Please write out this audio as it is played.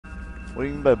What do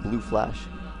you mean by blue flash?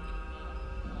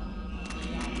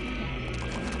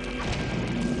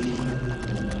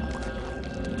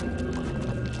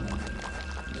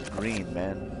 It's green,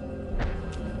 man.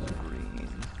 It's green.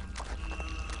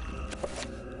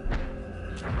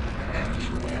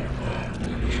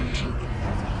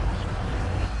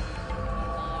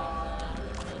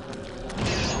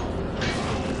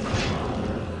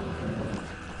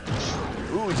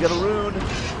 Ooh, he's got a rune.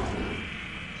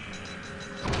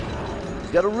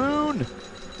 He's got a rune.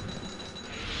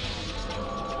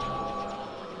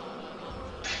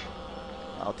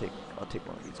 I'll take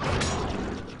one of these guys.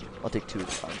 I'll take two of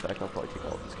the in fact, I'll probably take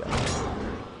all of these guys.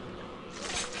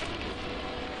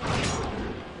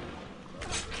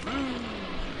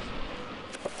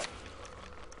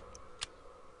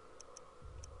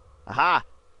 Aha!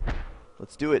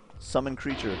 Let's do it. Summon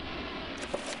creature.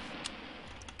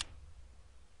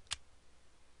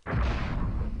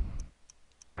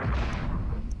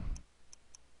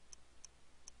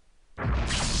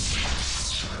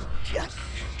 Yes!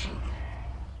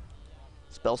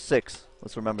 Spell 6.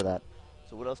 Let's remember that.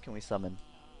 So what else can we summon?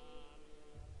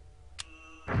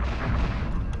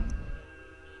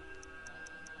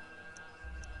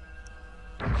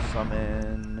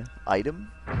 Summon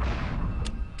item.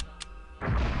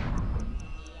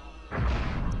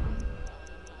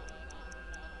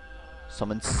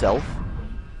 Summon self.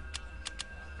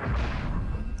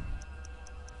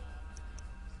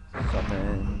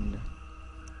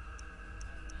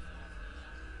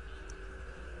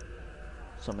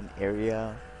 Summon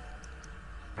area.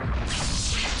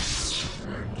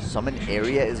 Summon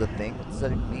area is a thing? What does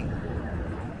that even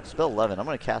mean? Spell 11. I'm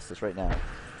gonna cast this right now.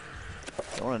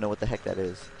 I wanna know what the heck that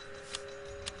is.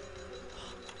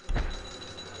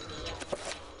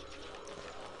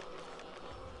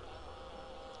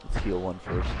 Let's heal one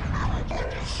first.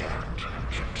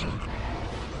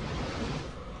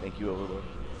 Thank you, Overlord.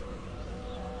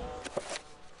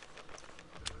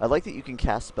 I like that you can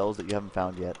cast spells that you haven't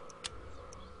found yet.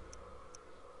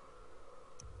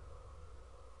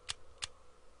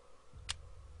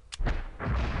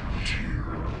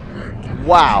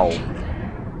 Wow!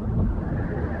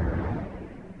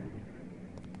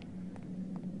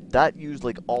 That used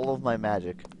like all of my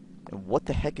magic. And what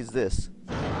the heck is this?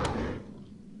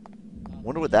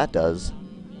 Wonder what that does.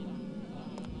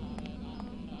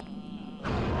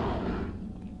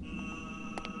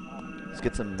 Let's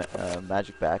get some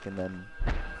magic back and then...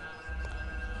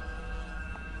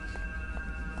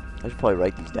 I should probably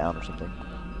write these down or something.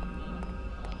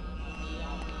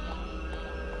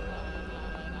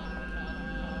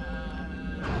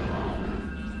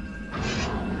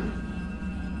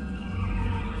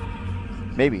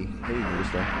 Maybe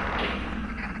just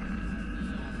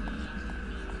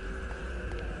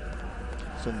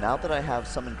So now that I have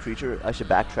summoned creature, I should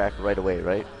backtrack right away,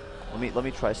 right? Let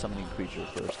me try summoning creature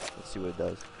first. Let's see what it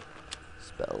does.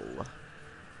 Spell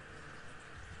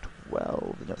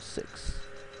 12, no 6.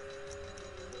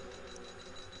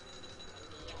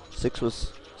 6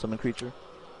 was summon creature.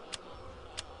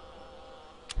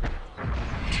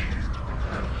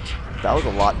 That was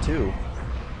a lot too.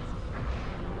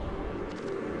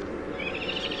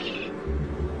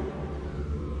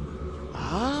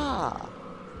 Ah!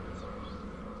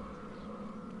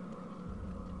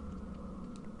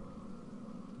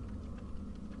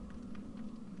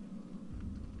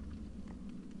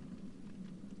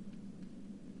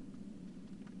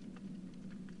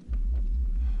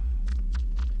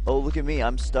 Oh, look at me,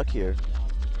 I'm stuck here.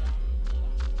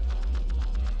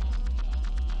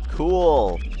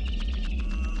 Cool.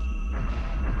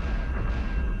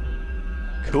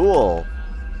 Cool.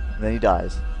 And then he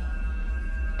dies.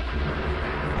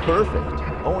 Perfect.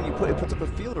 Oh, and it puts up a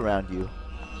field around you.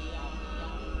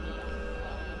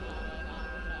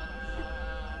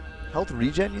 Health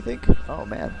regen, you think? Oh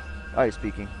man. Alright,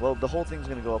 speaking. Well, the whole thing's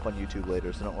gonna go up on YouTube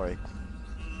later, so don't worry.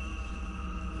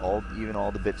 Even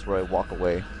all the bits where I walk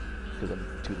away because I'm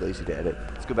too lazy to edit.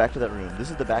 Let's go back to that room.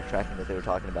 This is the backtracking that they were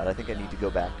talking about. I think I need to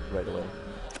go back right away.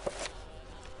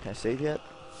 Can I save yet?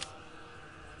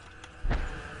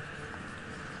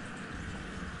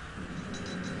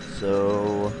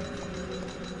 So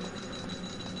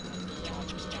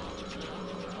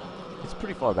it's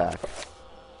pretty far back.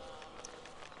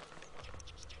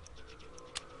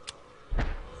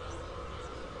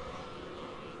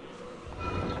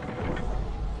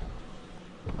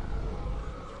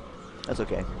 That's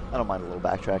okay. I don't mind a little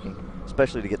backtracking,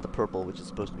 especially to get the purple, which is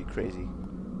supposed to be crazy.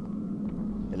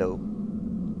 Hello.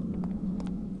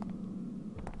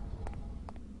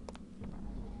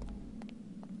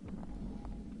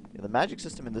 Yeah, the magic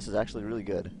system in this is actually really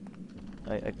good.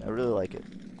 I really like it.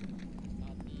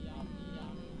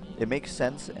 It makes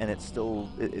sense, and it's still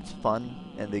it's fun,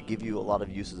 and they give you a lot of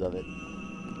uses of it.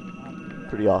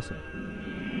 Pretty awesome.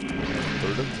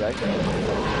 Bird of Dragon.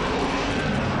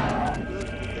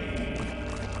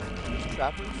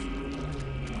 Trappers.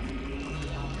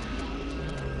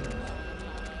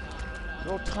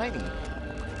 They're all tiny.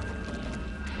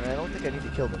 And I don't think I need to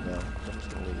kill them now. So I'm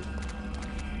just gonna leave.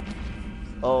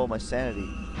 Oh, my sanity.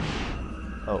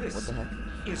 Oh, what the heck?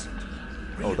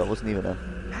 Oh, that wasn't even a...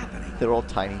 They're all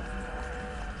tiny.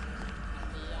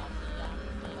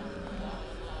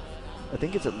 I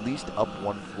think it's at least up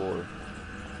one floor.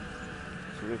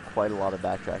 So we have quite a lot of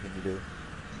backtracking to do.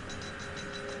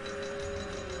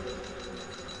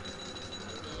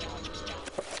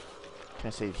 Can I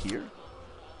save here?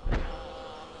 I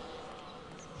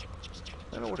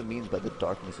don't know what it means by the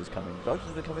darkness is coming. Darkness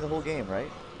has been coming the whole game, right?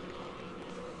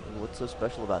 What's so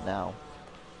special about now?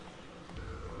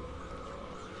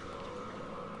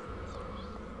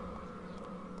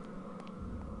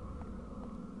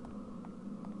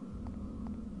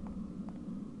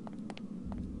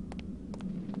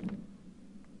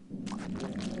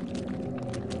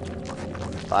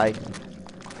 Bye.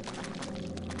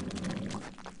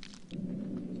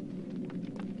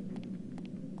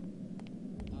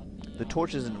 The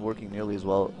torch isn't working nearly as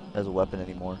well as a weapon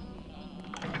anymore.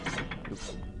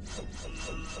 Oops.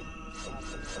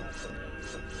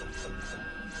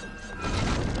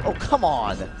 Oh, come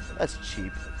on! That's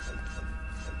cheap.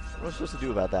 What am I supposed to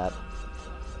do about that?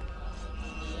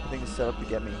 The thing is set up to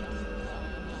get me.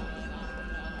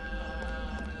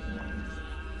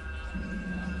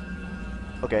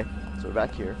 Okay, so we're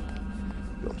back here.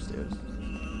 Go upstairs.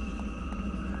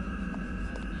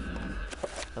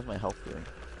 How's my health doing?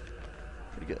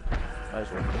 Pretty good. Might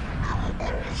as well.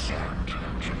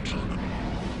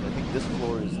 I think this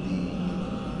floor is the...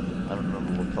 I don't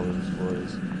remember what color this floor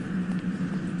is.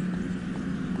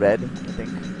 Red, I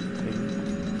think, maybe.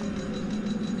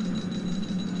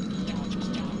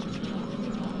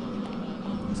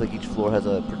 It's like each floor has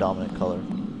a predominant color.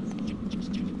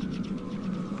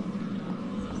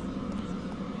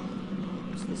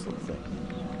 What's this little thing?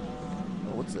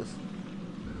 Oh, what's this?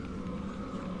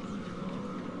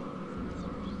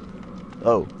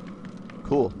 Oh,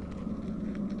 cool.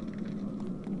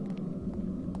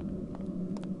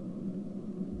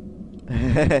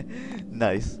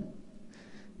 Nice.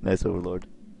 Nice, Overlord.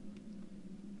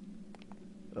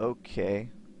 Okay.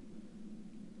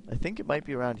 I think it might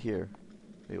be around here.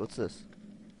 Wait, what's this?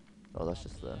 Oh, that's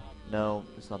just the... No,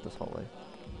 it's not this hallway.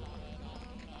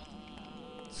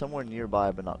 Somewhere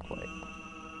nearby, but not quite.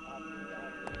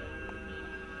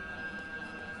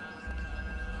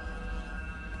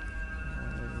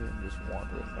 I'm just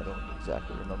wandering. I don't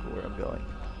exactly remember where I'm going.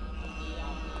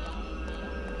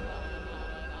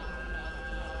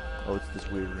 Oh, it's this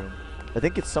weird room. I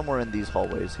think it's somewhere in these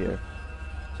hallways here.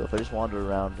 So if I just wander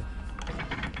around... I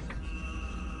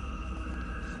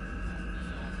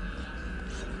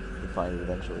can find it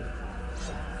eventually.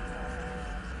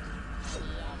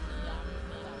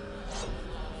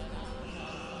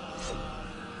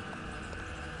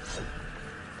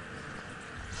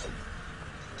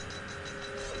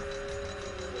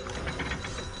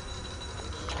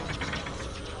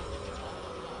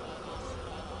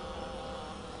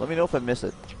 Let me know if I miss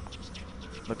it.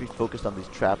 Might be focused on these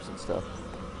traps and stuff.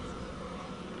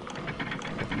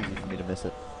 It's easy for me to miss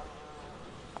it.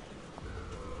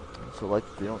 So like,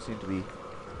 they don't seem to be...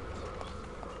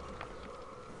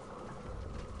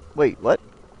 Wait, what?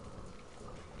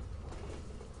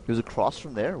 It was across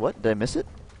from there? What? Did I miss it?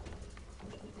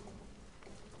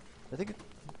 I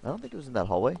don't think it was in that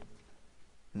hallway.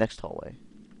 Next hallway.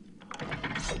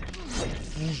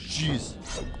 Jeez.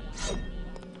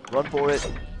 Run for it.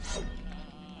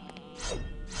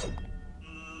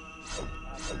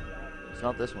 It's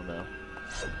not this one though.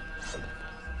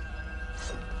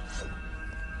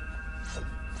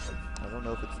 I don't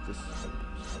know if it's this.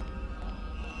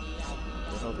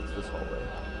 I don't know if it's this hallway.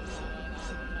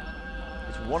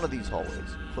 It's one of these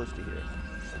hallways, close to here.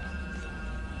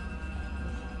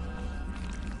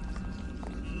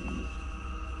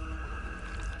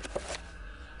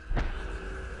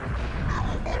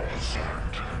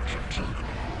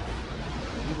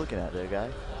 What are you looking at there,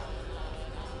 guy?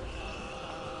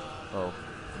 Oh,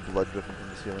 blood dripping from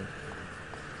the ceiling.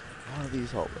 One of these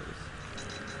hallways.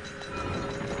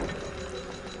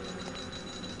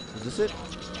 Is this it?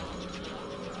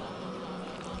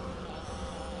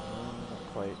 Not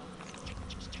quite.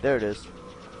 There it is.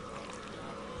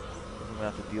 I'm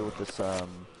gonna have to deal with this,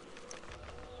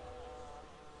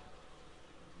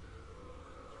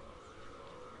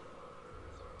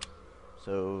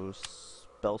 So,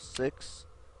 spell 6.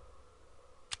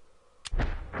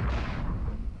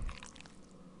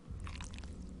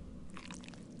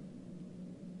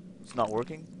 It's not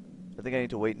working? I think I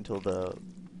need to wait until the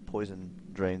poison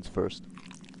drains first.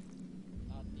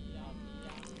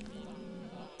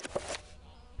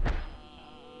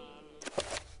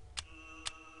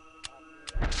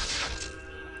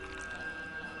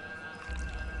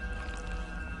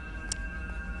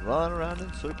 Run around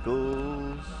in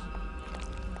circles.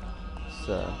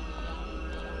 So,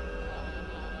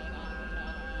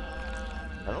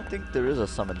 I don't think there is a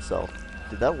summon cell.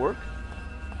 Did that work?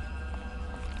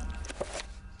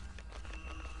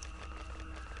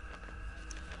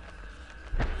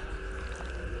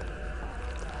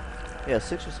 Yeah,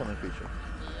 6 or summon creature.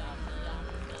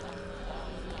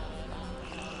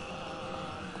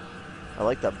 I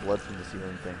like that blood from the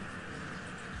ceiling thing.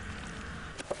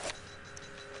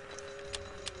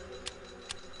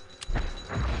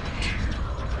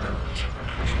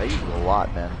 I use it a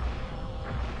lot, man.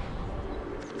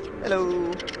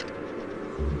 Hello.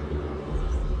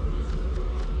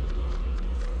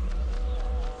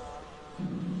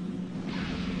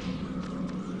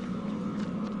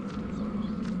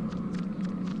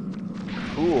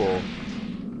 Cool.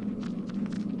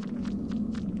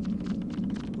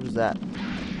 What is that?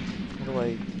 How do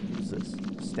I... What is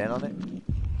this? Stand on it?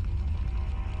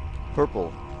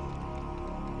 Purple.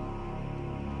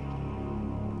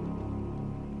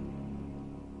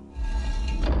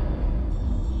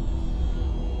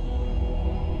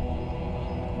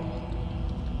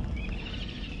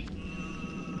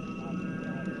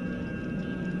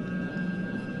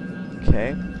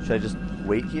 Okay. Should I just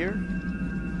wait here?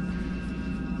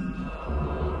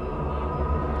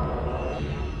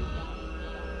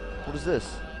 What is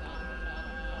this?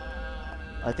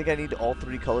 I think I need all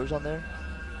 3 colors on there.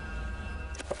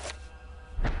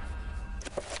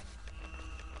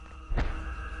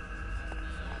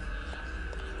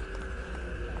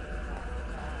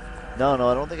 No,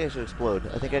 I don't think I should explode.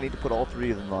 I think I need to put all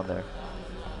 3 of them on there.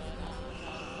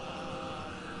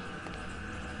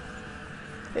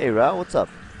 Hey, Rao, what's up?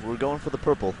 We're going for the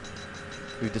purple.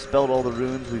 We've dispelled all the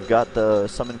runes. We've got the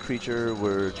summon creature.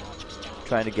 We're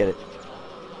trying to get it.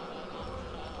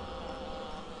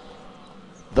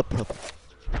 The purple.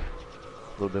 A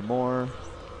little bit more.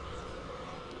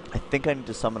 I think I need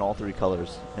to summon all 3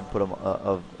 colors and put them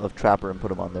of Trapper and put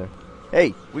them on there.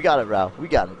 Hey, we got it, Rao. We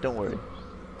got it. Don't worry.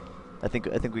 I think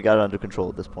we got it under control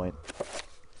at this point.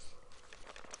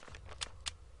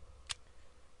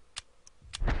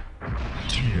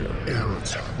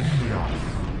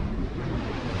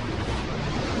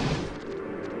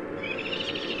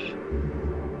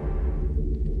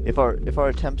 If our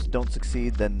attempts don't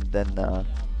succeed, then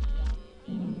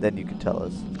you can tell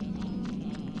us.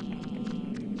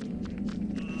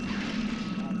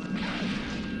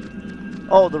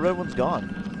 Oh, the red one's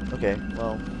gone. Okay,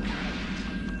 well.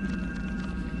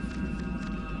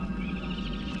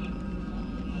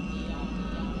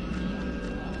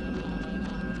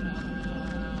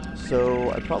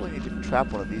 So I probably need to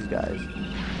trap one of these guys.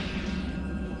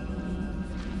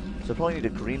 So I probably need a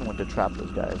green one to trap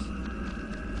those guys.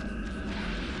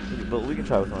 But we can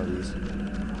try with one of these.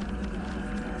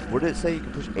 What did it say? You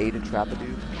can push A to trap a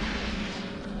dude?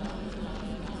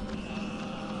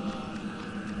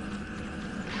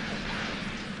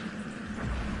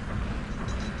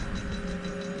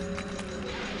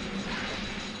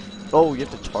 Oh, you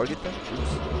have to target them?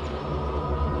 Oops.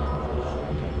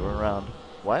 Run around.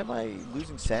 Why am I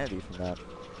losing sanity from that?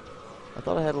 I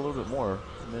thought I had a little bit more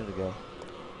a minute ago.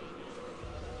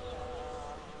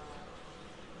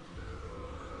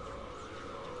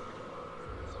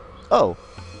 Oh,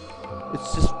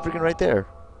 it's just freaking right there.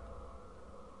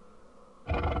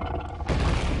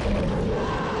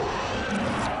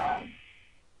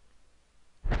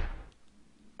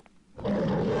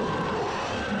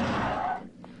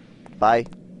 Bye.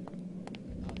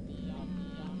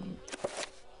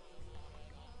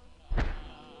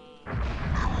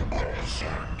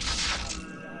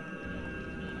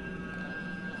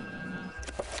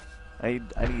 I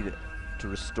need to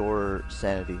restore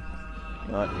sanity.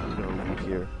 You know what? We're gonna leave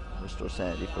here. Restore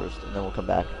sanity first, and then we'll come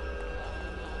back.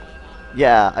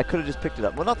 Yeah, I could have just picked it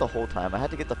up. Well, not the whole time. I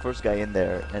had to get the first guy in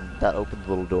there, and that opened the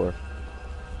little door.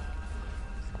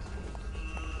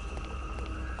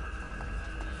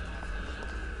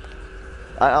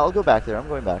 I'll go back there. I'm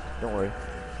going back. Don't worry.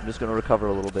 I'm just gonna recover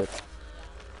a little bit.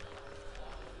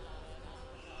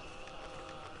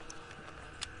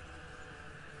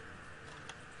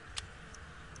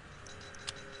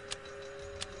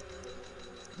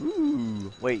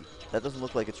 Ooh, wait, that doesn't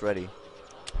look like it's ready.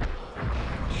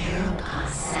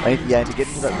 I need to get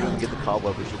into that room and get the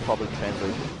cobweb, which will probably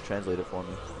translate it for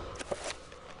me.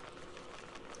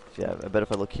 So yeah, I bet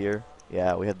if I look here,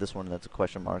 Yeah, we have this one that's a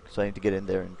question mark, so I need to get in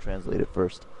there and translate it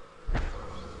first.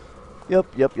 Yep.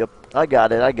 I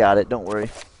got it, don't worry.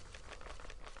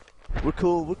 We're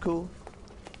cool.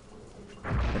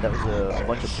 And that was a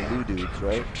bunch of blue dudes,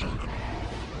 right?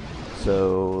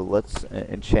 So let's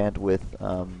enchant with,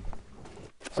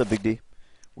 what's up, Big D?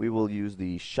 We will use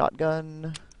the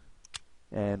shotgun,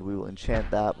 and we will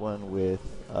enchant that one with,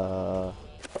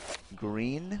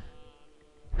 green.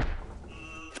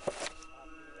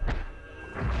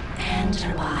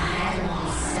 Enter by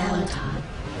Celadon.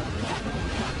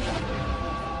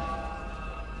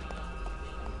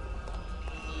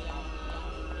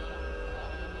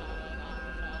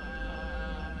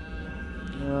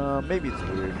 Maybe it's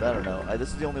weird. I don't know. This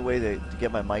is the only way to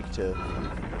get my mic to...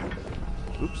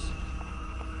 Oops.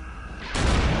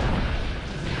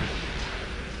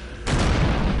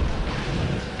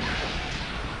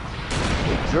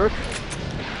 Hey, jerk.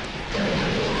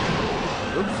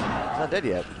 Oops. He's not dead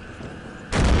yet.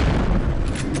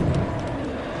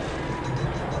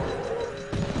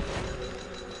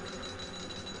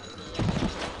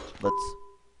 Let's...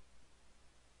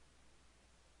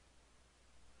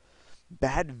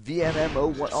 Bad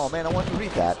VMM01. Oh man, I want to read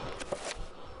that.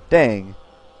 Dang.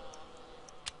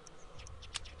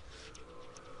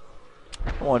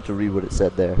 I wanted to read what it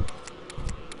said there.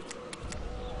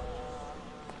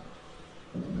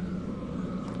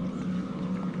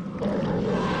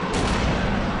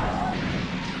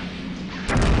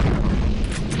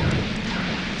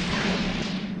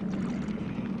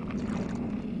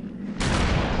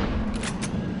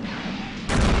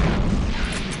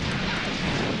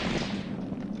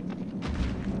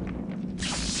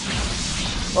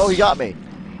 Oh, he got me.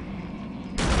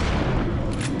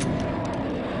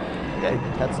 Yeah, he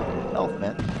had some health,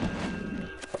 man.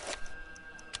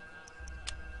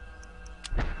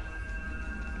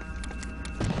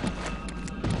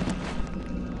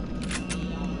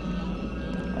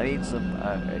 I need some.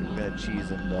 We're gonna cheese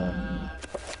and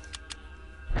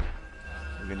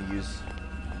we're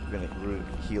gonna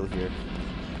heal here.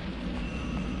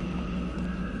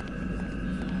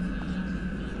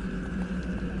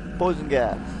 Poison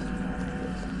gas.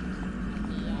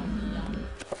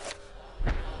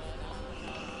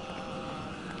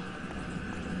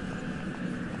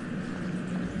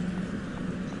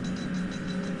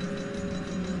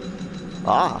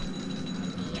 Ah.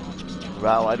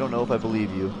 Wow, I don't know if I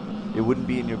believe you. It wouldn't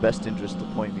be in your best interest to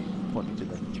point me to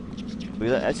them.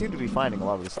 Because I seem to be finding a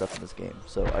lot of this stuff in this game,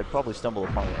 so I'd probably stumble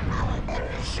upon it.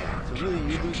 So really,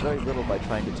 you lose very little by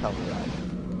trying to tell me that.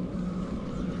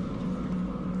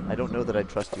 I don't know that I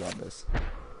trust you on this.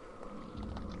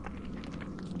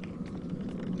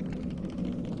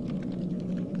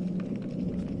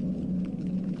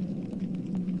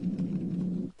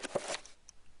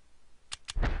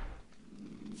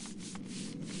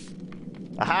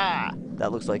 Aha!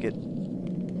 That looks like it.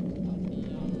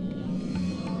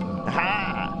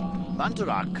 Aha!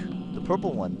 Mantarak! The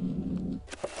purple one.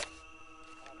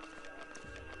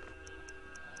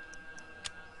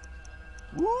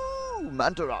 Woo!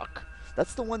 Mantarak!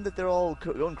 That's the one that they're all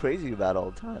going crazy about all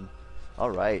the time.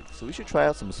 Alright, so we should try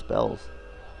out some spells.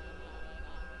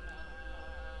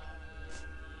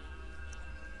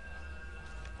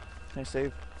 Can I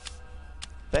save?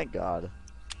 Thank God.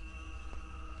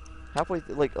 Halfway,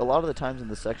 like, a lot of the times in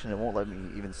this section, it won't let me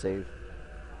even save.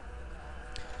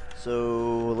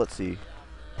 So, let's see.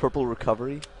 Purple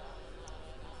recovery.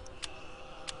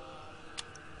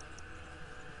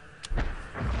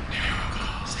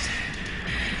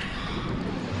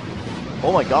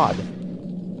 Oh my God.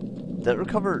 That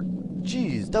recovered.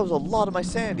 Jeez, that was a lot of my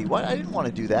sanity. Why? I didn't want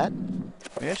to do that.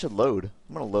 Maybe I should load.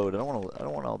 I'm gonna load. I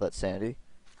don't want all that sanity.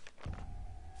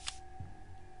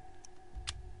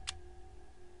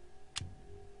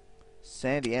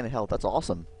 Sanity and health. That's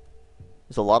awesome.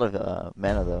 There's a lot of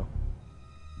mana though.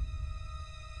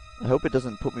 I hope it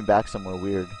doesn't put me back somewhere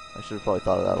weird. I should have probably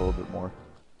thought of that a little bit more.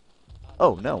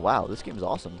 Oh no! Wow, this game is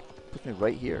awesome. Puts me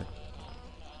right here.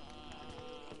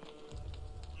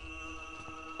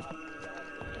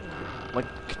 My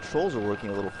controls are working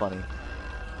a little funny.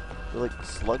 They're like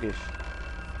sluggish.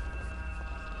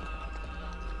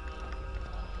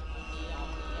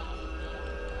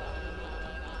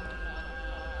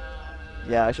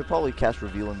 Yeah, I should probably cast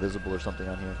Reveal Invisible or something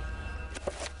on here.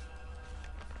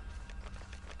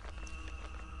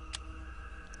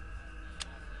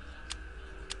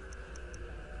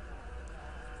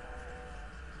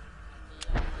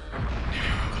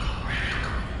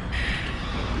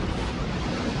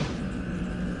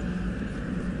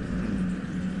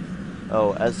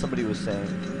 Oh, as somebody was saying,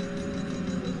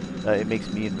 it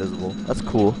makes me invisible. That's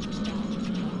cool.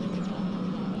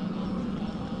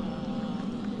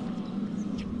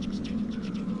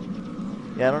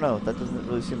 Yeah, I don't know. That doesn't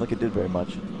really seem like it did very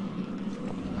much.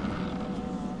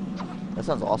 That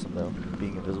sounds awesome, though,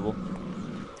 being invisible.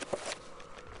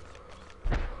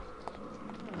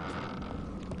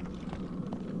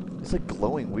 It's like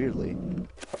glowing weirdly.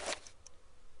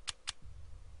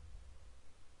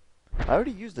 I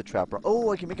already used the trapper. Oh,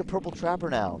 I can make a purple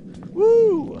trapper now.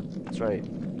 Woo! That's right.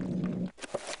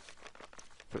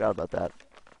 Forgot about that.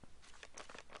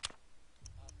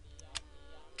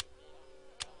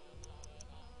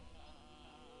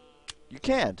 You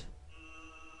can't.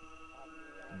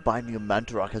 Binding of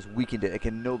Mantarok has weakened it. It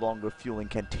can no longer fuel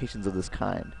incantations of this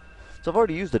kind. So I've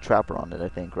already used the trapper on it, I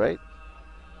think, right?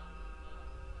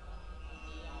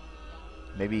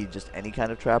 Maybe just any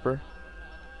kind of trapper?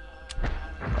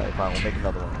 Alright, fine, we'll make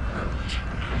another one.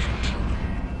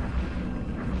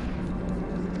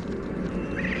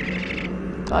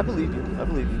 I believe you. I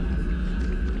believe you.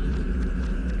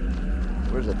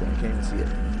 Where's that thing? I can't even see it.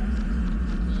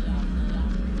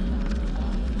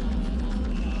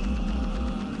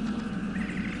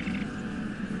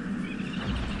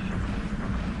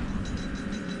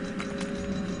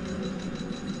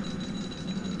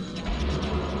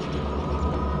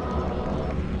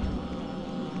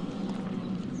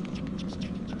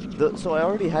 So I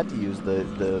already had to use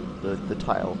the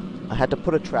tile. I had to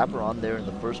put a trapper on there in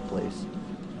the first place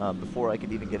before I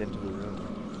could even get into the room.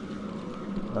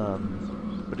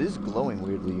 But it is glowing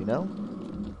weirdly, you know?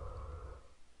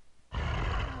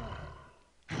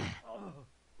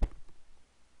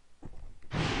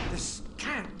 This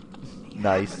can't be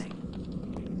Nice. happening.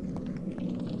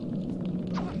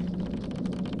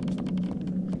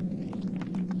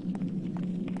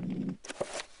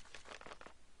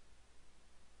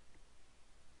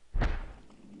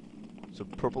 So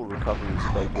purple recovery is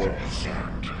quite good.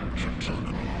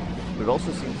 But it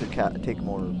also seems to take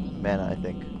more mana, I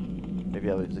think. Maybe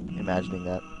I was imagining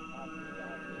that.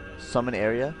 Summon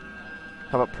area?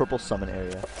 How about purple summon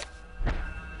area?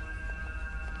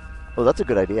 Oh, that's a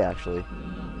good idea, actually.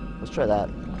 Let's try that.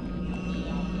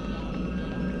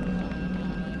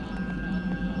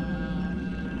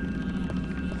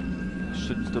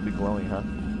 Shouldn't still be glowing, huh?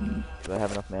 Do I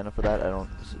have enough mana for that? I don't...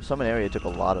 Summon area took a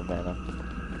lot of mana.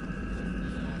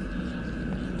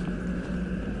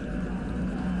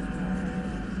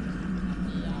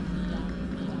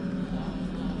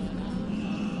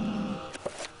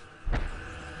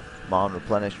 Come on,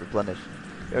 replenish, replenish.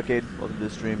 Hey, Arcade, welcome to the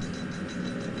stream.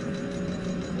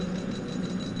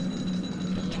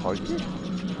 Can target it? I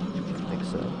think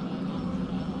so.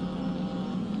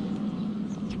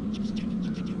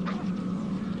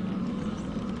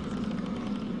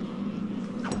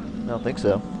 I don't think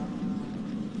so.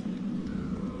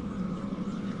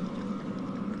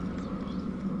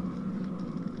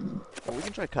 Well, we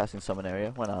can try casting summon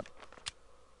area. Why not?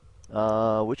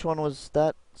 Which one was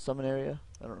that? Summon area?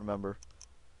 I don't remember.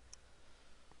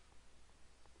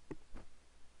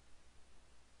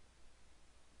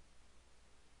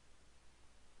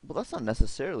 Well, that's not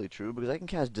necessarily true, because I can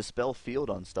cast Dispel Field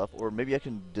on stuff, or maybe I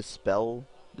can Dispel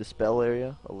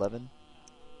area, 11.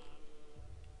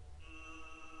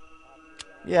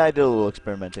 Yeah, I did a little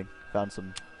experimenting. Found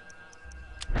some...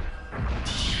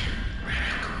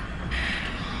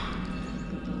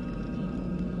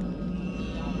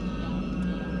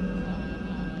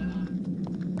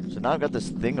 So now I've got this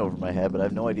thing over my head, but I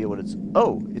have no idea what it's...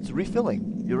 Oh, it's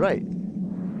refilling. You're right.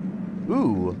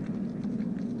 Ooh.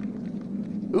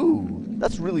 Ooh,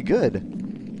 that's really good.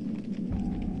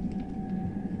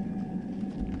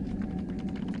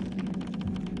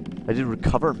 I did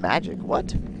recover magic.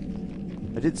 What?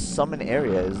 I did summon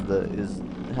area is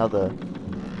how the...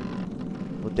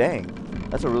 Well, dang.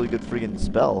 That's a really good friggin'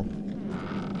 spell.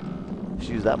 I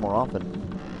should use that more often.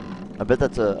 I bet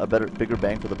that's a bigger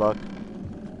bang for the buck.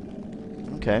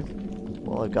 Okay.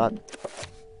 Well, I've got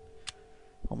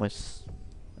all my...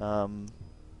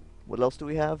 what else do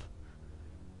we have?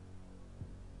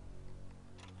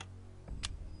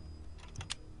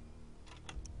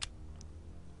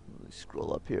 Let me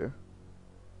scroll up here.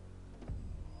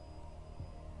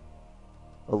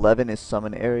 11 is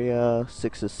summon area,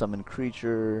 6 is summon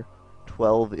creature,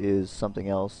 12 is something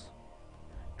else.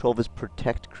 12 is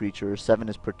protect creature, 7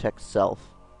 is protect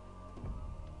self.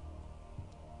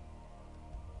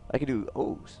 I could do,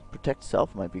 oh, protect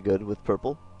self might be good with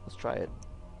purple. Let's try it.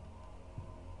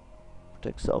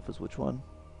 Protect self is which one?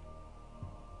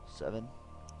 7.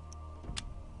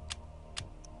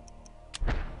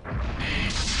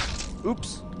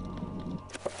 Oops.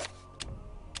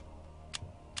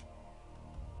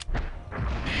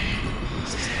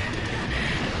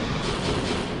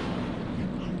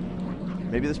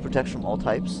 Maybe this protects from all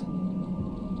types?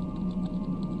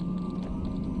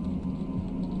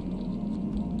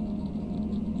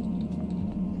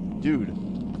 Dude,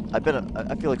 I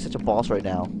feel like such a boss right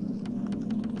now.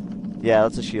 Yeah,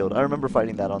 that's a shield. I remember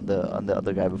fighting that on the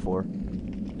other guy before.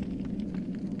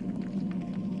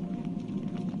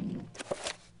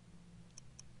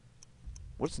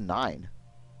 What's 9?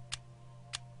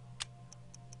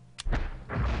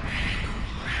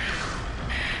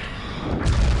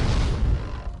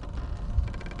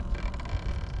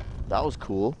 That was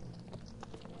cool.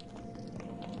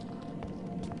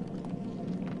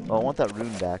 Oh, I want that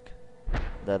rune back.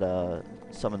 That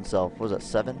summon self. What was that,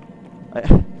 7?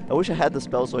 I wish I had the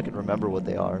spell so I could remember what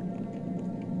they are.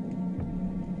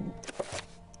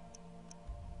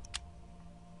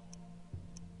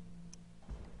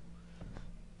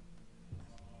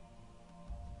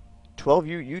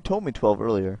 You told me 12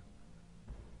 earlier.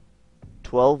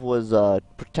 12 was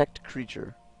protect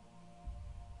creature.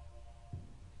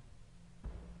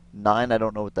 9, I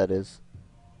don't know what that is.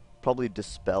 Probably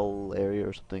dispel area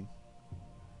or something.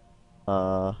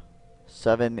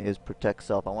 7 is protect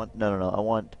self. I want no. I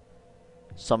want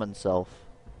summon self.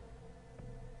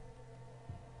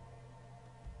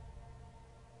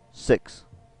 6.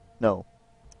 No.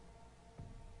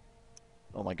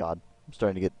 Oh my god. I'm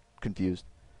starting to get confused.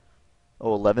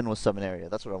 Oh, 11 was summon area.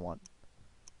 That's what I want.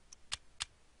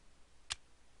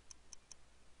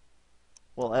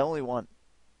 Well, I only want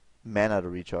mana to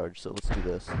recharge, so let's do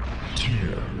this.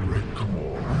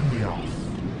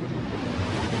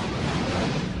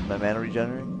 My mana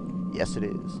regenerating? Yes, it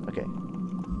is. Okay.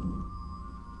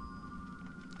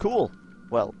 Cool.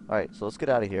 Well, alright, so let's get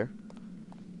out of here.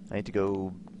 I need to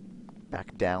go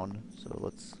back down, so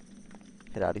let's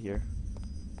head out of here.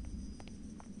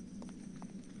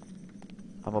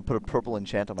 I'm gonna put a purple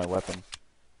enchant on my weapon.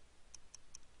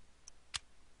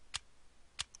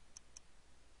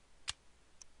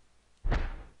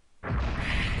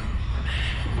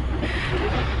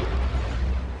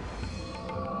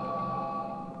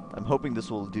 I'm hoping this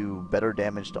will do better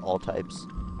damage to all types.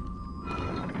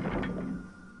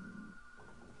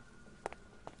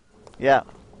 Yeah.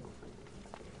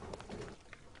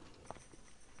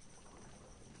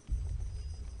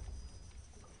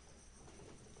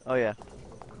 Oh yeah.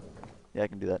 Yeah, I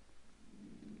can do that.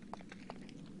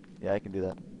 Yeah, I can do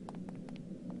that.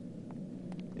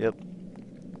 Yep.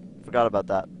 Forgot about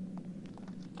that.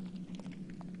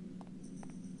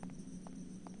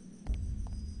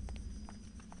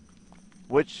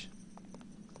 Which...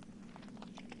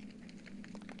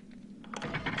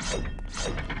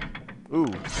 Ooh.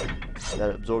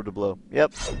 That absorbed a blow.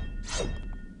 Yep.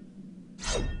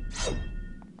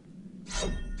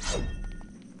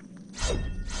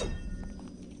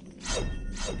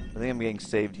 I think I'm getting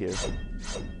saved here. I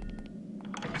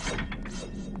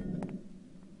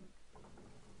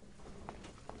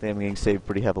think I'm getting saved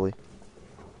pretty heavily.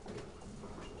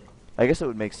 I guess it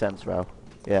would make sense, Rao.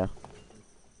 Yeah.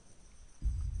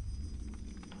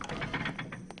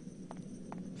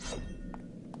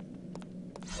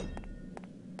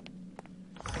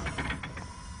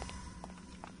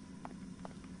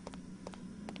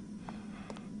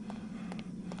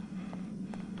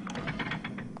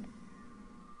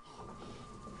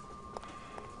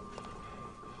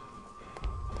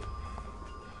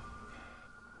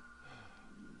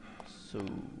 So...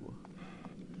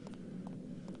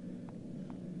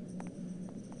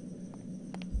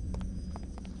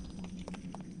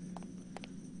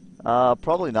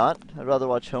 probably not. I'd rather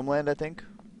watch Homeland, I think.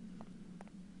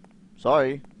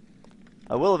 Sorry.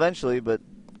 I will eventually, but...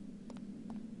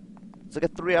 It's like a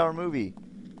 3-hour movie.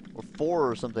 Or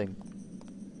 4 or something.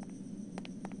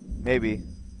 Maybe.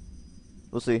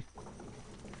 We'll see.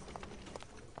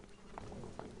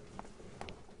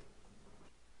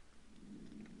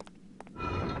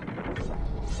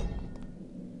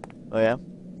 Oh yeah?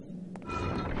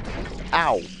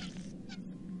 Ow!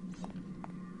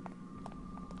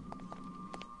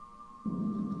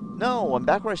 No, I'm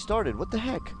back where I started. What the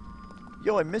heck?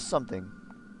 Yo, I missed something.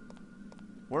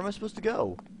 Where am I supposed to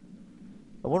go?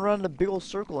 I went around in a big old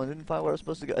circle and didn't find where I was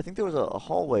supposed to go. I think there was a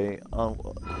hallway,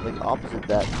 like opposite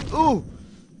that. Ooh!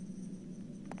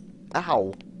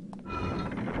 Ow!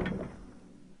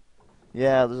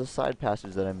 Yeah, there's a side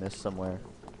passage that I missed somewhere.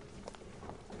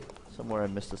 Somewhere I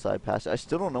missed a side passage. I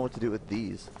still don't know what to do with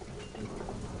these.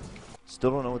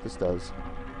 Still don't know what this does.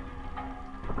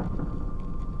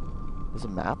 There's a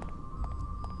map?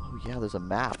 Oh yeah, there's a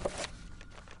map.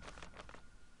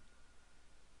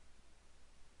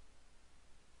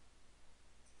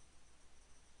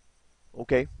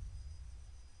 Okay.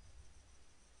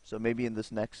 So maybe in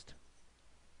this next...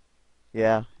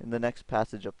 Yeah, in the next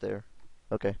passage up there.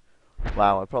 Okay.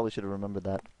 Wow, I probably should have remembered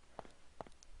that.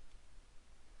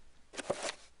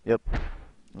 Yep.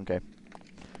 Okay.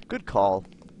 Good call.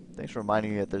 Thanks for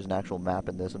reminding me that there's an actual map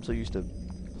in this. I'm so used to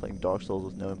playing Dark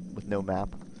Souls with no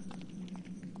map.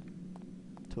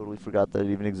 Totally forgot that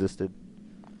it even existed.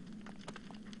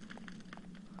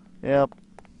 Yep.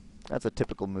 That's a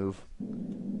typical move.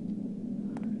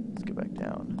 Let's get back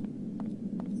down.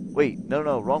 Wait,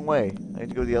 no, wrong way. I need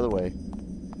to go the other way.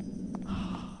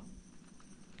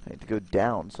 I need to go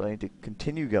down, so I need to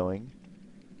continue going.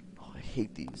 Oh, I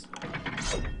hate these.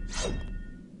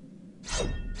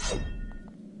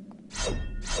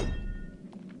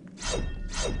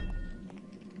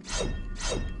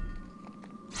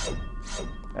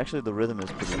 Actually, the rhythm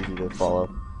is pretty easy to follow.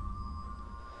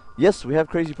 Yes, we have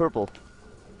Crazy Purple.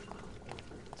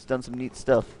 It's done some neat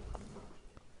stuff.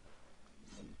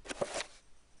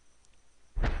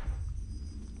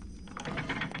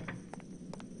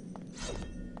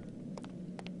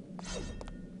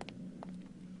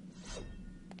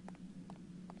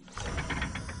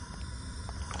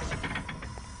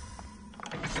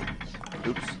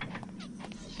 Oops.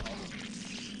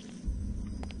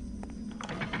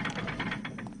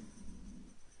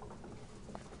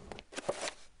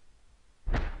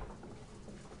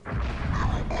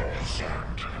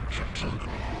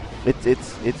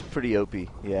 It's pretty OP,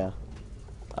 yeah.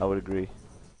 I would agree.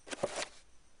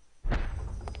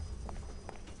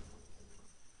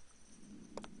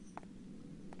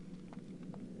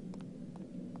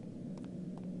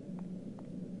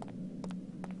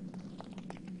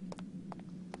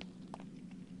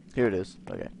 Here it is.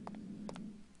 Okay.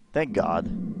 Thank God.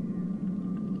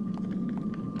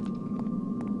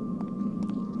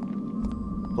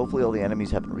 Hopefully all the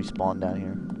enemies haven't respawned down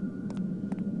here.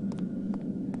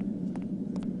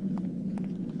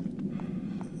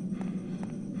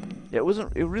 Yeah,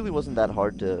 it really wasn't that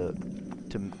hard it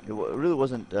really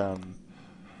wasn't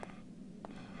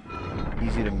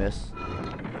easy to miss.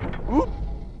 Whoop!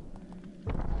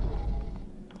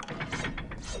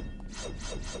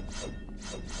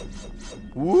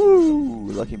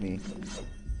 Woo! Lucky me.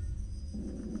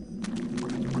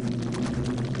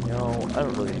 No, I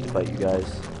don't really need to fight you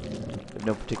guys. I have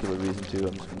no particular reason to.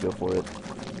 I'm just gonna go for it.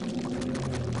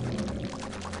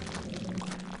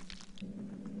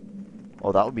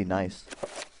 Oh, that would be nice.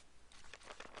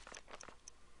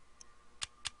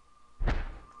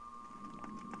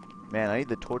 Man, I need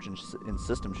the torch in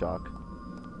System Shock.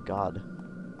 God.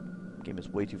 Game is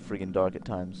way too friggin' dark at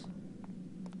times.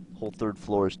 Whole third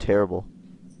floor is terrible.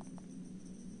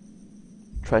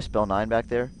 Try spell 9 back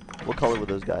there? What color were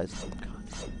those guys?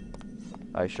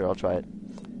 Alright, sure, I'll try it.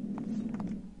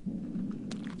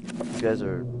 These guys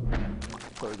are...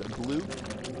 what color is that? Blue?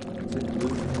 Is it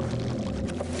blue?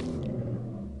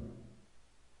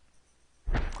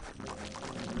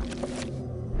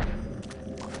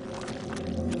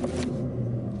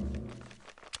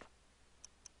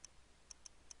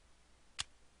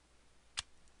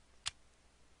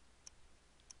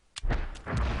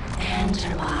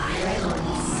 Enter my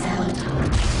Seldon.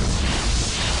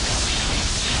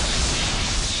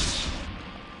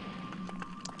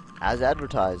 As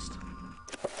advertised.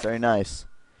 Very nice.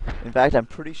 In fact, I'm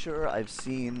pretty sure I've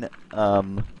seen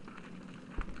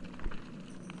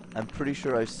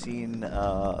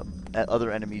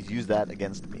other enemies use that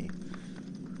against me.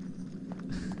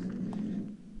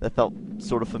 That felt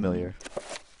sort of familiar.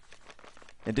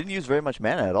 It didn't use very much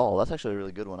mana at all. That's actually a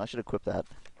really good one. I should equip that.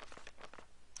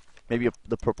 Maybe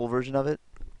the purple version of it.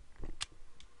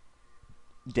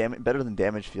 Better than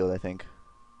damage field, I think.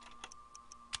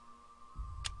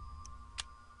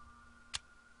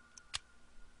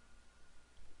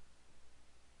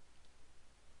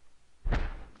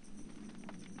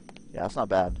 Yeah, that's not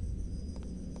bad.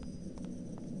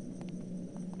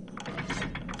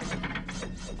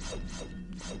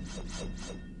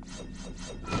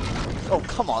 Oh,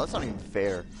 come on, that's not even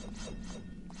fair.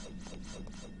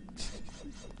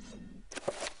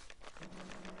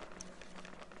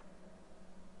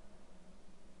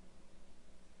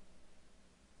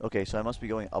 Okay, so I must be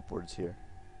going upwards here.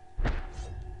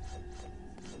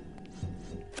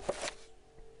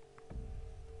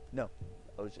 No,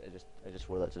 I just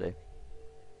wore that today.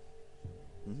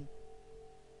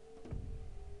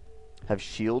 Have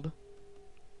shield.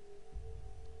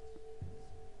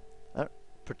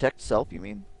 Protect self, you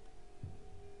mean?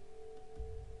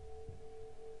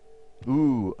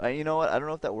 Ooh, you know what? I don't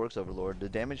know if that works, Overlord. The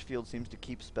damage field seems to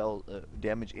keep spell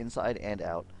damage inside and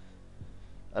out.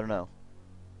 I don't know.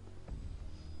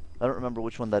 I don't remember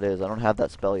which one that is. I don't have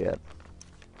that spell yet.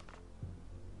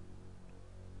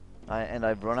 And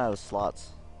I've run out of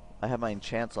slots. I have my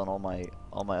enchants on all my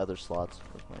other slots.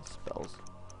 Where's my spells?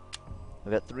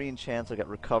 I've got 3 enchants. I've got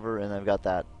recover, and I've got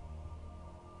that.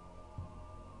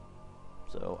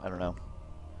 So, I don't know.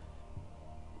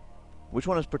 Which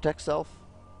one is protect self?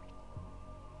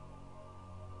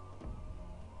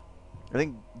 I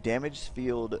think damage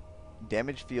field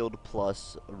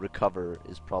plus recover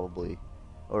is probably,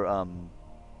 or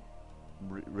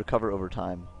recover over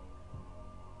time.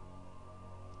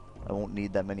 I won't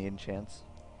need that many enchants.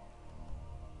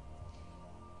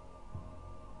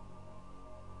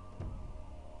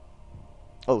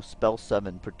 Oh, spell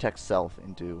 7, protect self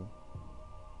into...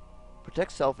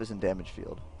 Protect self isn't damage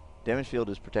field. Damage field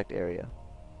is protect area.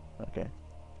 Okay.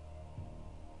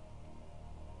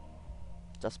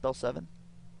 Is that spell 7?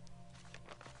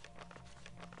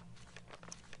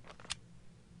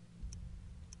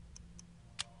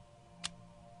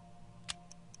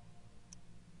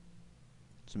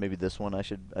 So maybe this one I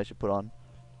should put on.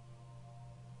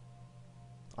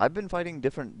 I've been fighting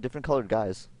different colored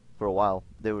guys for a while.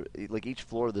 They were like each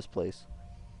floor of this place.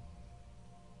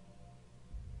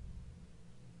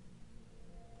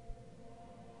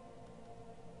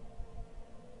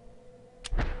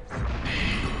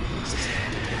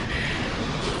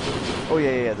 Oh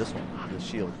yeah, this one, the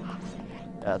shield.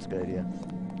 Yeah, that's a good idea.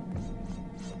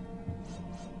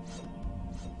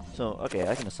 So okay,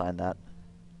 I can assign that.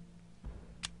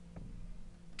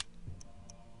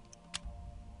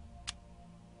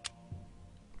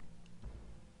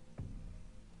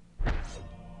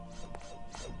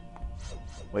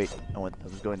 Wait, I was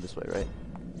going this way, right?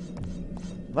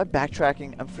 Am I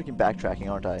backtracking? I'm freaking backtracking,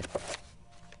 aren't I?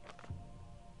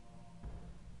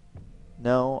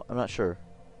 No, I'm not sure.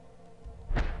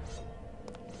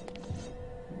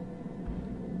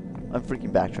 I'm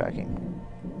freaking backtracking.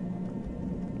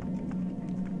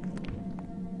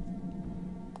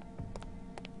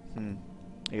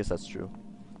 I guess that's true.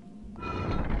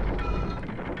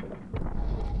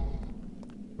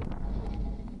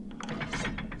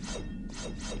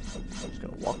 Just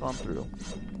gonna walk on through.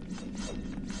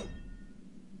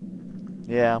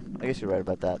 Yeah, I guess you're right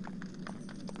about that.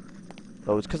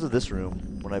 Oh, it's because of this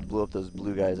room. When I blew up those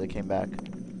blue guys, I came back.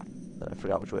 Then I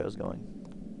forgot which way I was going.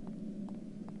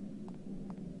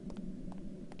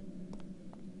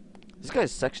 This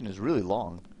guy's section is really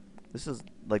long. This is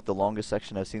like the longest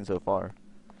section I've seen so far.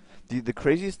 The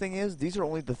craziest thing is, these are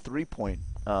only the 3-point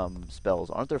spells.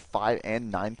 Aren't there 5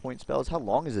 and 9-point spells? How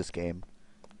long is this game?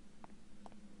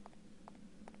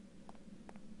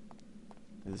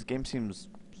 This game seems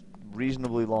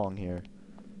reasonably long here.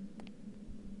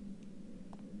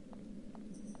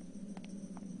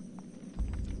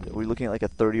 Are we looking at like a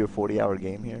 30 or 40 hour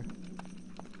game here?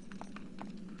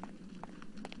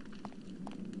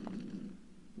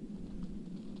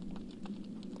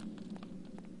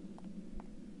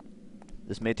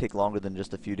 This may take longer than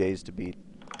just a few days to beat.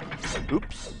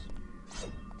 Oops.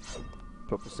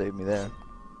 Purple saved me there.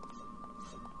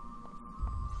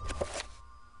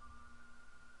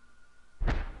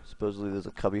 Supposedly there's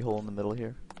a cubby hole in the middle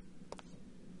here.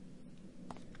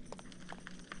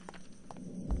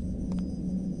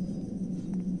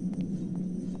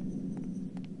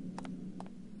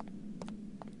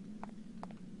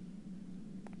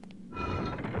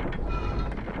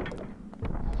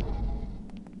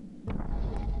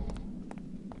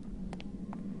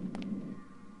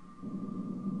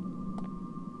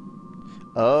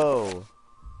 Oh.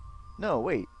 No,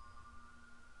 wait.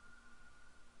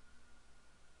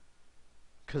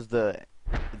 Because the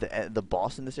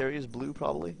boss in this area is blue,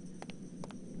 probably?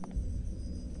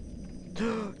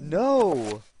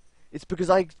 No! It's because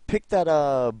I picked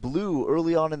that blue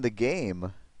early on in the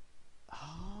game.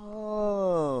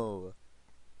 Oh.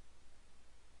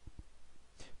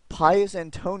 Pius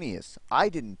Antonius. I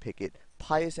didn't pick it.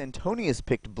 Pius Antonius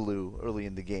picked blue early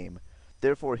in the game.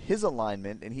 Therefore, his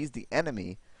alignment, and he's the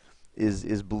enemy,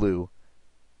 is blue.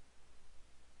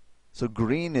 So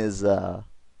green is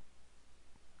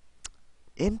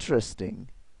interesting.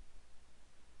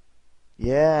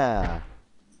 Yeah.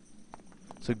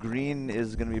 So green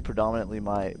is going to be predominantly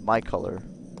my color,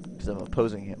 because I'm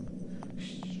opposing him.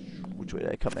 Which way did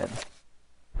I come in?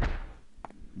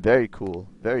 Very cool.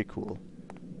 Very cool.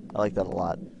 I like that a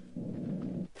lot.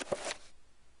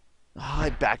 Ah, I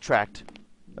backtracked.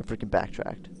 I freaking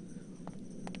backtracked.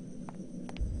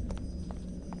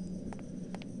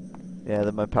 Yeah,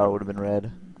 then my power would have been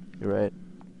red. You're right.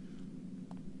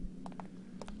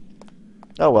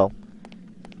 Oh well.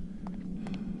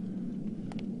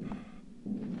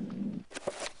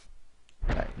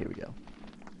 Alright, here we go.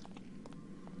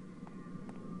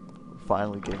 We're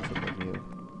finally getting something new.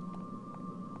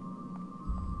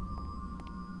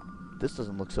 This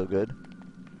doesn't look so good.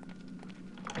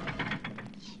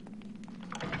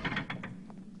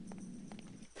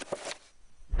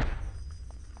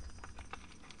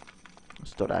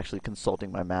 start actually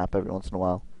consulting my map every once in a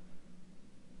while.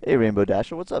 Hey, Rainbow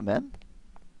Dasher, what's up, man?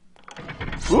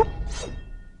 Whoop!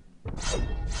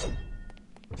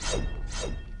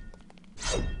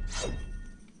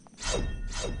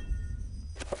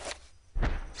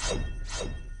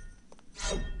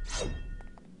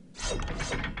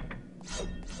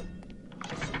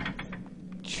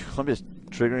 I'm just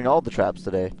triggering all the traps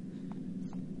today.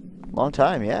 Long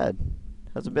time, yeah.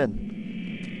 How's it been?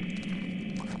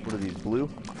 What are these, blue?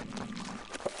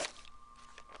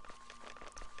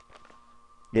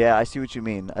 Yeah, I see what you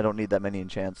mean. I don't need that many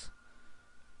enchants.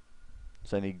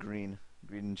 So I need green.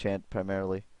 Green enchant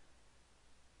primarily.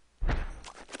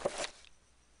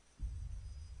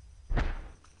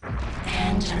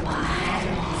 Enter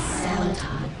my cell.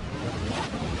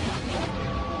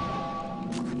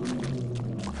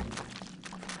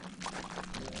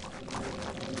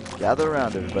 Gather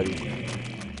around, everybody.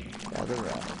 Gather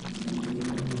around.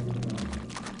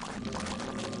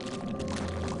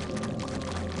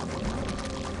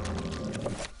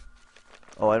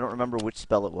 Oh, I don't remember which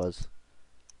spell it was.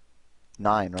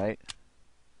 9, right?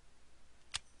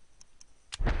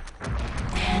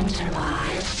 Enter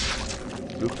my.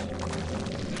 Oops.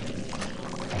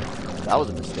 That was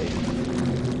a mistake.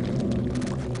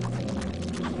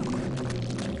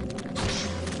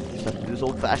 Just have to do this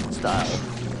old-fashioned style.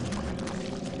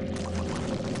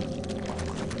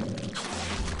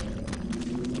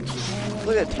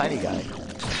 Look at that tiny guy.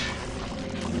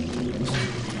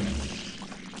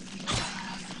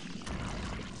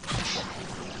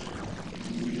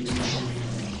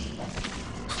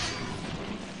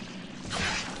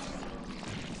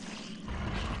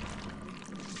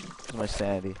 My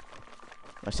sanity.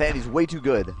 My sanity's way too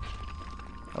good.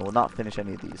 I will not finish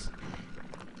any of these.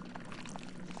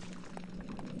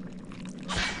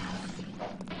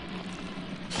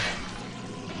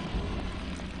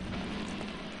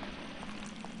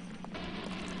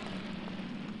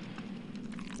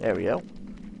 There we go.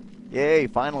 Yay,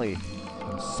 finally.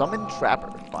 Summon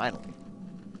Trapper, finally.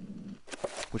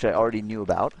 Which I already knew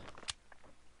about.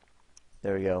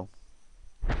 There we go.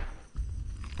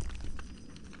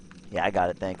 Yeah, I got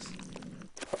it, thanks.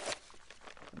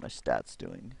 What are my stats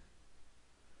doing?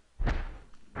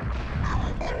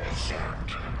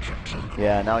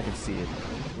 Yeah, now I can see it.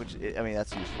 Which, I mean,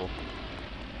 that's useful.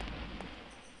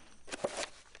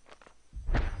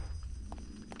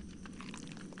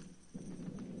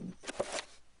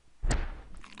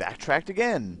 Backtracked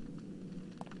again.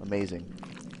 Amazing.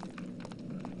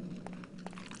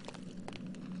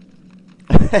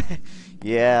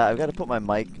 Yeah, I've got to put my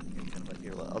mic in kind of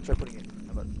here. I'll try putting it.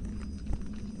 How about?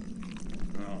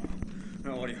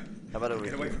 No, what do you? How about over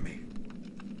Get here? away from me!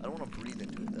 I don't want to breathe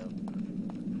into it though.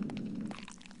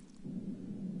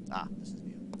 Ah, this is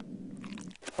new.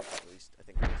 At least I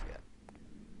think it is. Yeah.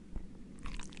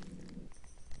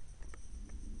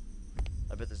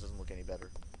 I bet this doesn't look any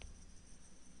better.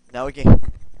 Now we can. All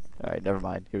right, never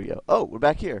mind. Here we go. Oh, we're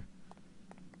back here.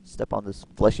 Step on this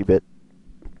fleshy bit.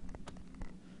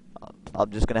 I'm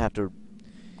just gonna have to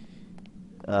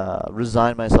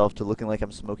resign myself to looking like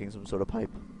I'm smoking some sort of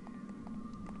pipe.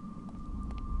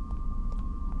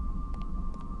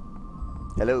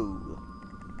 Hello.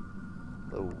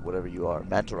 Hello, whatever you are.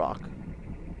 Mantarok.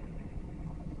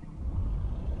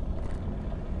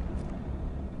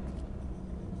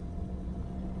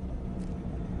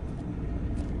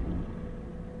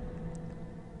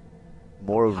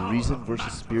 More of reason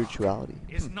versus spirituality.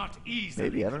 Is not easy.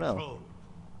 Maybe, I don't know.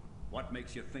 What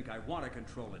makes you think I want to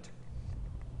control it?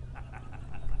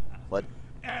 What?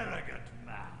 Arrogant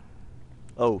man.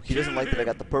 Oh, he doesn't like that I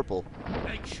got the purple.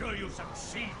 Make sure you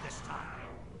succeed this time.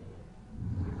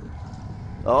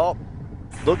 Oh,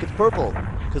 look, it's purple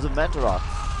because of Mantarok.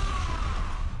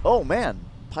 Oh man,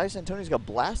 Pius Antonius got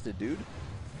blasted, dude.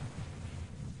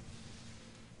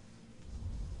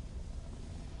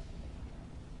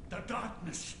 The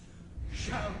darkness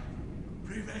shall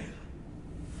prevail.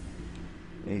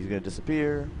 And he's gonna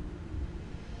disappear.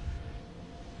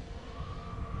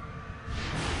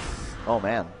 Oh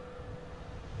man,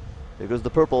 there goes the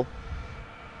purple.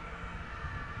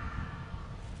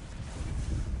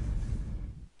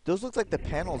 Those look like the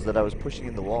panels that I was pushing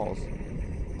in the walls.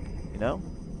 You know?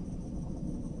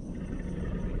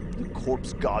 The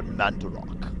corpse god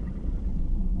Mantarok.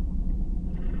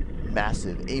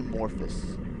 Massive,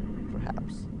 amorphous,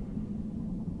 perhaps.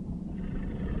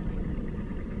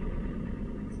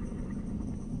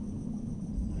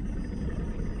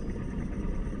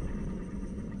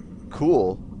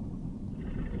 Cool.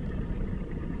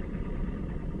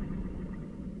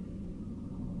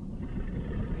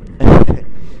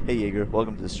 Hey Jaeger,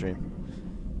 welcome to the stream.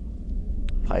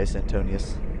 Pius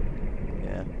Antonius.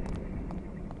 Yeah.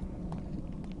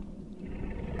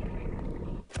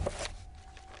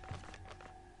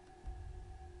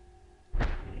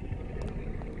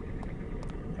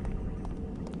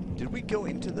 Did we go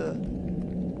into the...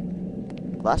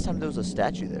 Last time there was a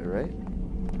statue there, right?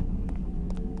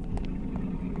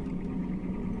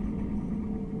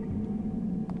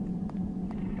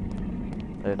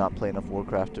 I did not play enough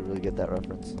Warcraft to really get that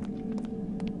reference.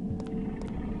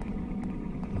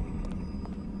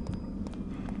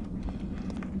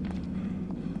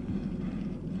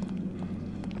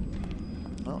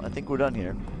 Well, I think we're done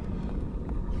here.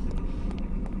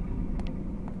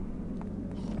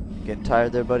 Getting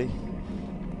tired there, buddy?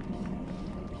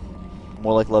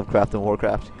 More like Lovecraft than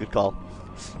Warcraft. Good call.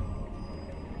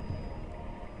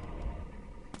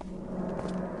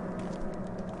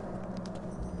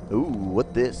 Ooh,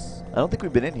 what this? I don't think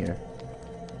we've been in here.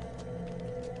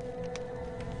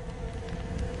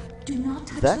 Do not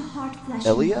touch that the heart flesh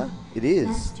Elia? and It is.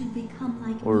 lest you become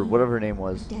like Or me, whatever her name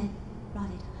was. a dead,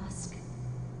 rotted husk.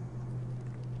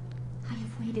 I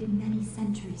have waited many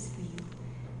centuries for you.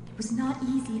 It was not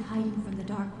easy hiding from the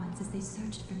Dark Ones as they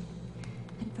searched for me.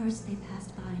 At first they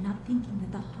passed by, not thinking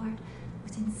that the heart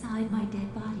was inside my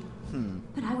dead body.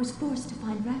 But I was forced to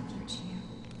find refuge here.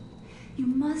 You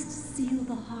must seal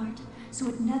the heart so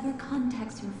it never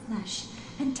contacts your flesh,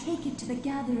 and take it to the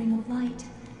gathering of light.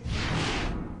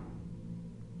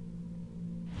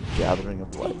 Gathering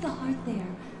of light. Take the heart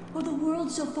there, or the world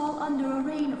shall fall under a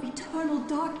reign of eternal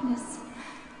darkness.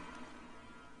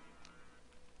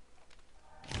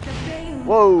 The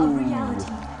veil of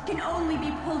reality can only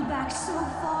be pulled back so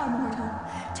far, mortal.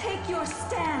 Take your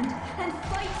stand and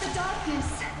fight the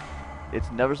darkness.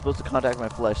 It's never supposed to contact my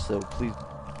flesh, so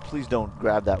please don't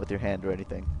grab that with your hand or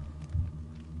anything.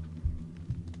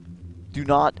 Do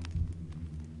not.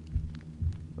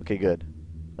 Okay, good.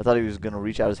 I thought he was gonna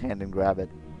reach out his hand and grab it.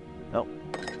 Nope.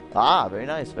 Ah, very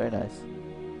nice, very nice.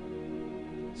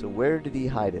 So where did he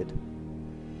hide it?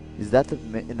 Is that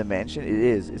in the mansion? It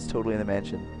is. It's totally in the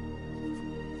mansion.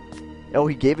 Oh,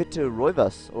 he gave it to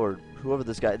Roivas, or whoever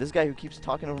this guy who keeps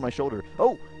talking over my shoulder.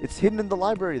 Oh, it's hidden in the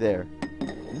library there.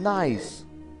 Nice.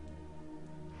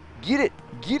 Get it,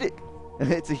 get it.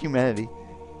 It's a humanity.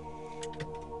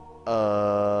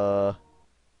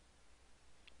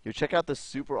 Yo, check out this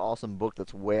super awesome book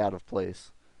that's way out of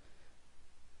place.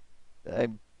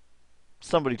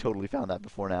 Somebody totally found that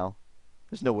before now.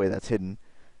 There's no way that's hidden.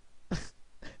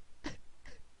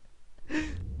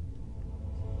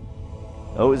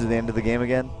 Oh, is it the end of the game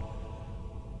again?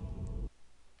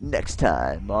 Next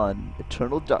time on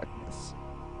Eternal Darkness.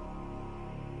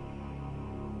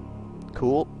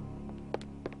 Cool.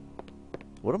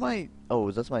 What am I... Oh,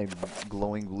 that's my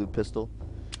glowing blue pistol.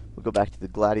 We'll go back to the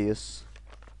Gladius.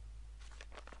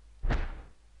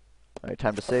 Alright,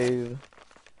 time to save.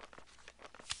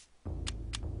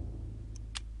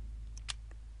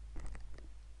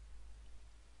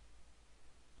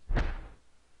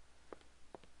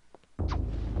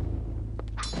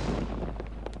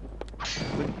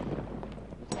 Blink.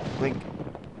 Blink.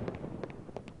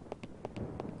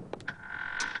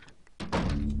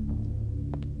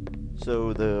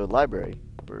 So the library.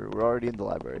 We're already in the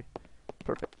library.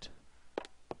 Perfect.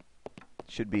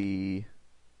 Should be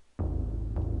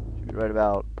right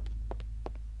about...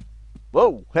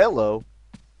 Whoa! Hello!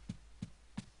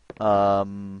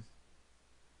 I'm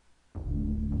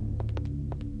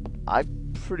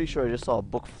pretty sure I just saw a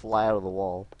book fly out of the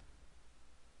wall.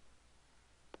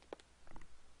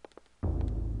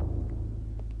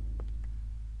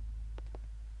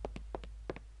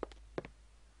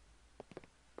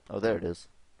 Oh, there it is.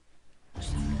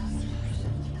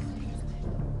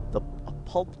 A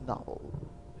pulp novel.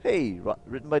 Hey,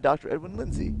 written by Dr. Edwin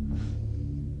Lindsey.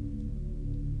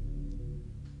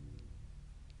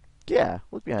 Yeah,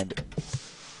 look behind it.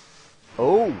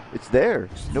 Oh, it's there.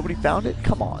 Nobody found it?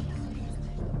 Come on.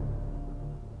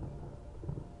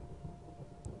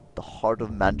 The Heart of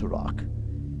Mantorok.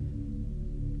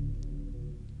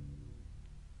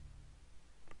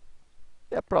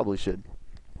 Yeah, probably should.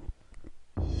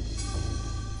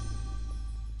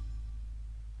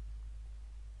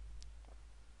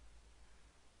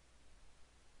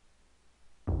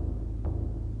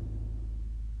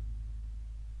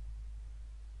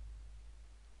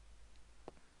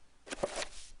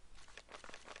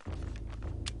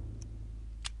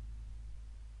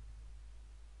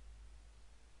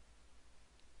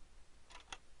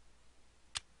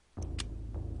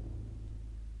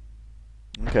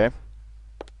 Okay.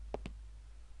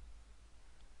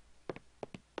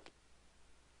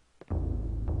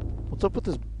 What's up with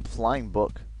this flying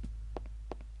book?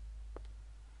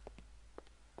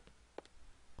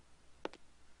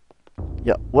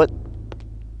 Yeah, what?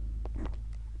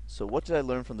 So what did I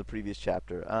learn from the previous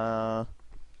chapter? I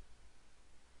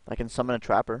can summon a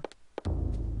trapper.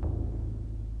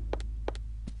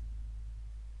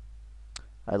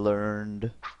 I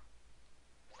learned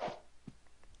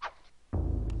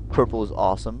purple is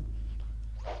awesome.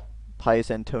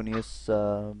 Pius Antonius,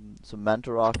 so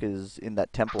Mantarok is in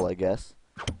that temple, I guess.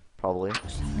 Probably.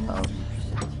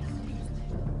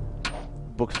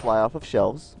 Books fly off of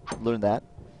shelves. Learn that.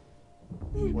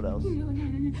 What else?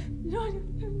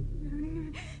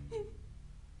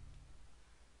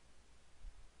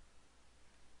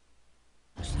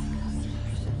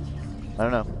 I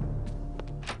don't know.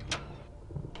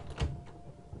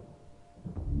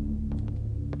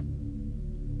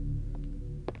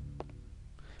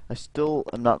 I still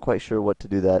am not quite sure what to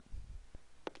do that.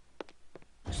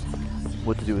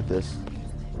 What to do with this.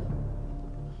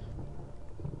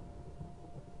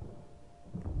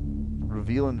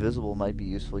 Reveal invisible might be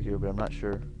useful here, but I'm not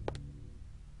sure.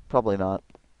 Probably not.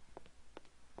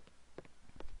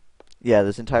 Yeah,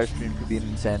 this entire stream could be an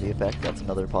insanity effect. That's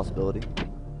another possibility.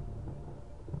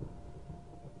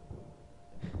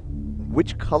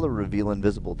 Which color reveal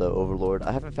invisible, though, Overlord?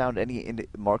 I haven't found any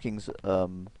markings,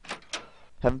 haven't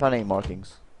found any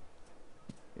markings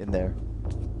in there.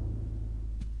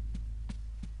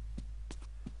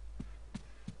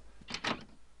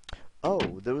 Oh,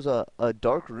 there was a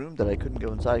dark room that I couldn't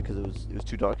go inside because it was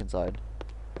too dark inside.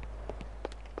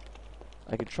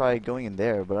 I could try going in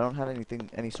there, but I don't have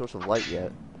any source of light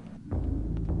yet.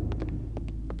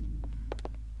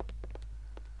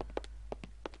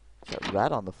 Is that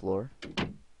rat on the floor?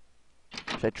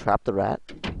 Should I trap the rat?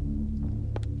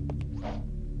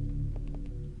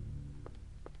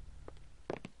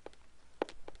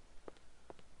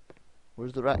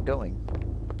 Where's the rat going?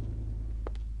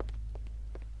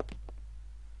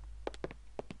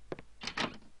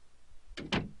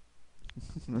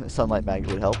 Sunlight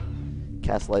magnet would help.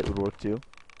 Cast light would work too.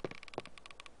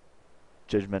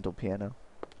 Judgmental piano.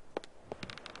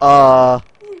 The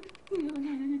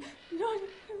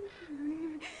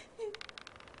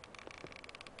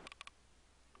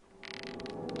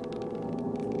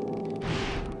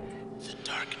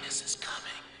darkness is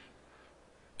coming.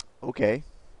 Okay.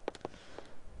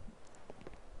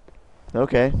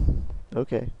 Okay.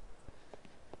 Okay.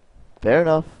 Fair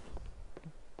enough.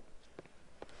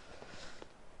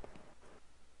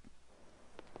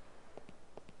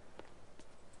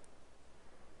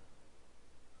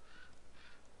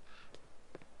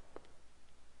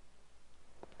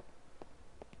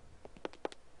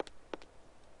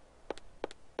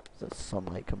 There's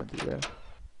sunlight coming through there.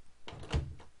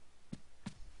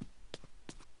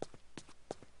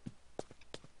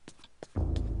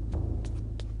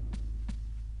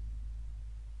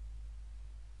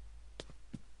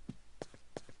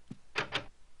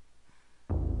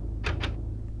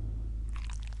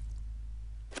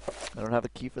 I don't have a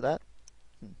key for that?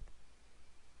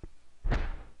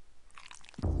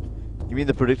 You mean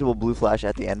the predictable blue flash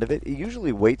at the end of it? It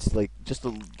usually waits like just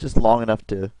long enough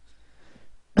to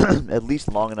at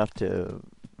least long enough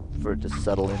for it to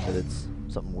settle in that it's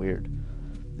something weird.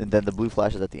 And then the blue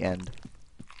flash is at the end.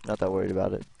 Not that worried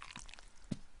about it.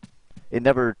 It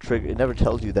never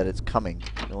tells you that it's coming,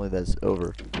 only that it's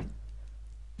over.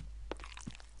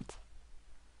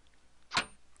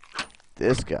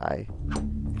 This guy.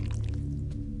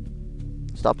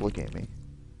 Stop looking at me.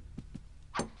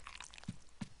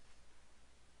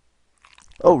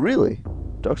 Oh, really?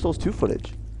 Dark Souls 2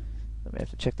 footage. I may have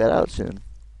to check that out soon.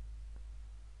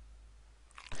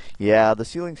 Yeah, the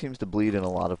ceiling seems to bleed in a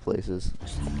lot of places.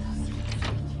 Is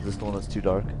this the one that's too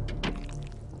dark?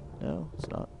 No, it's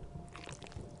not.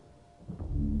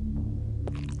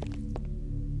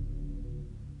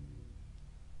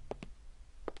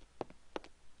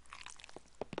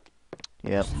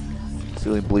 Yep.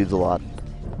 Ceiling bleeds a lot.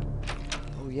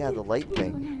 Oh yeah, the light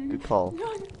thing. Good call.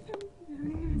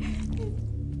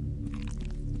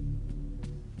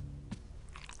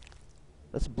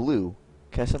 That's blue.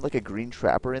 Can I send like a green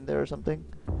trapper in there or something?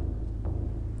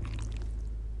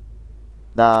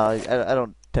 Nah, I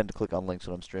don't tend to click on links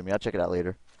when I'm streaming. I'll check it out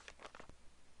later.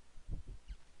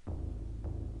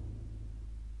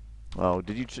 Oh,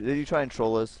 did you try and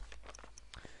troll us?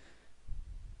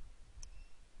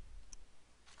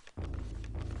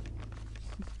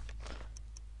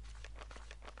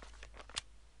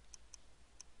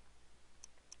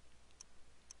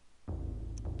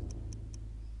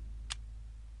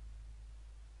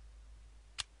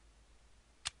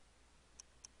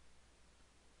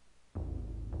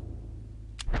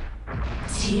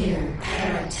 Tier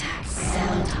Paratax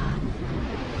Celadon.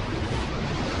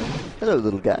 Hello,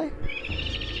 little guy.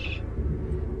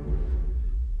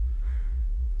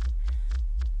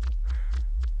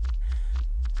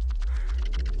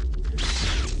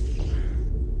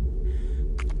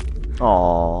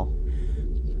 Aww.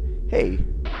 Hey.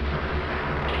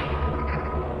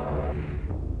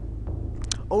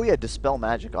 Oh yeah, dispel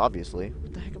magic, obviously.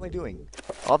 What the heck am I doing?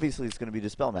 Obviously it's gonna be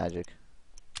dispel magic.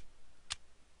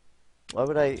 Why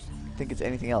would I think it's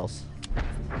anything else?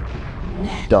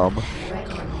 Dumb.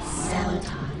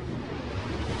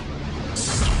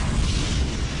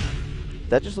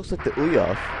 That just looks like the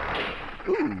Uyoth.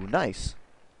 Ooh, nice.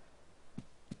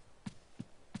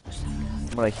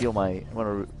 I'm gonna heal my... I'm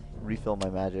gonna refill my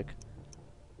magic.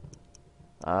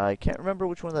 I can't remember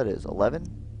which one that is. 11?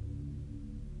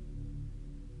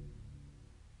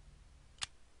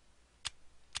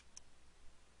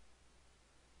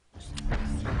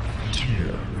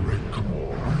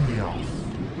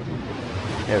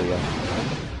 There we go.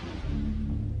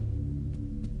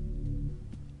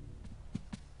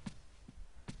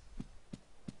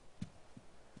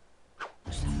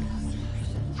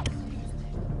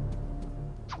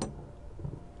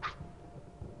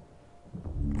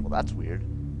 Well, that's weird.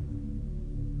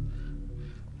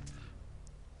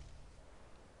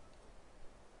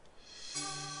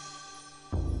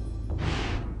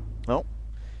 No.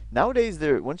 Nowadays,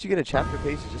 once you get a chapter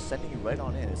page, it's just sending you right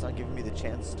on in. It's not giving me the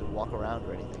chance to walk around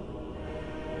or anything.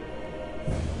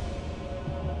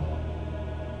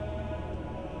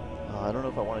 I don't know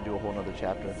if I want to do a whole nother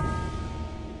chapter.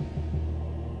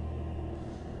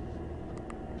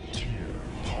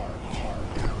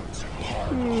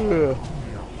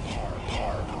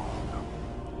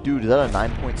 Dude, is that a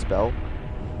 9-point spell?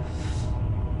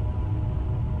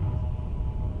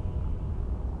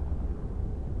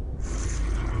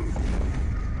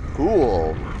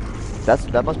 Cool.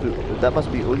 That must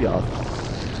be Uyoth.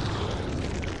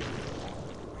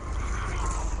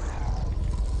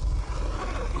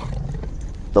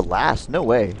 The last? No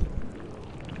way.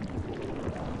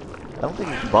 I don't think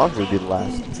it could possibly be the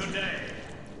last. Today,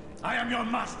 I am your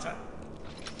master.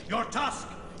 Your task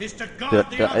is to guard I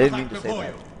the didn't mean artifact to say before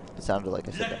that. you. It sounded like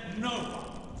I said that. Let no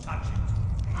one touch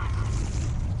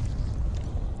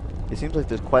it. It seems like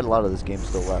there's quite a lot of this game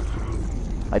still left.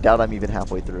 I doubt I'm even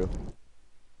halfway through.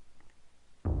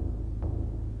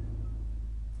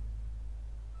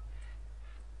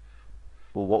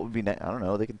 Well, what would be next? I don't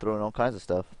know. They can throw in all kinds of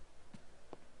stuff.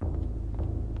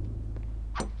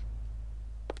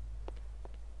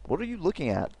 What are you looking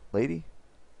at, lady?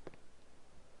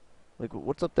 Like,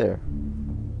 what's up there?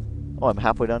 Oh, I'm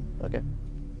halfway done? Okay.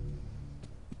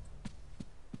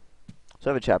 So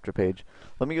I have a chapter page.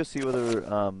 Let me go see whether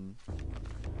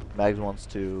Mags wants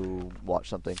to watch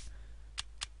something.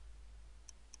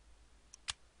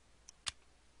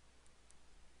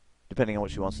 Depending on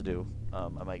what she wants to do. I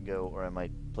might go or I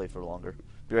might play for longer.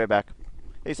 Be right back.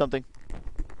 Hey, something.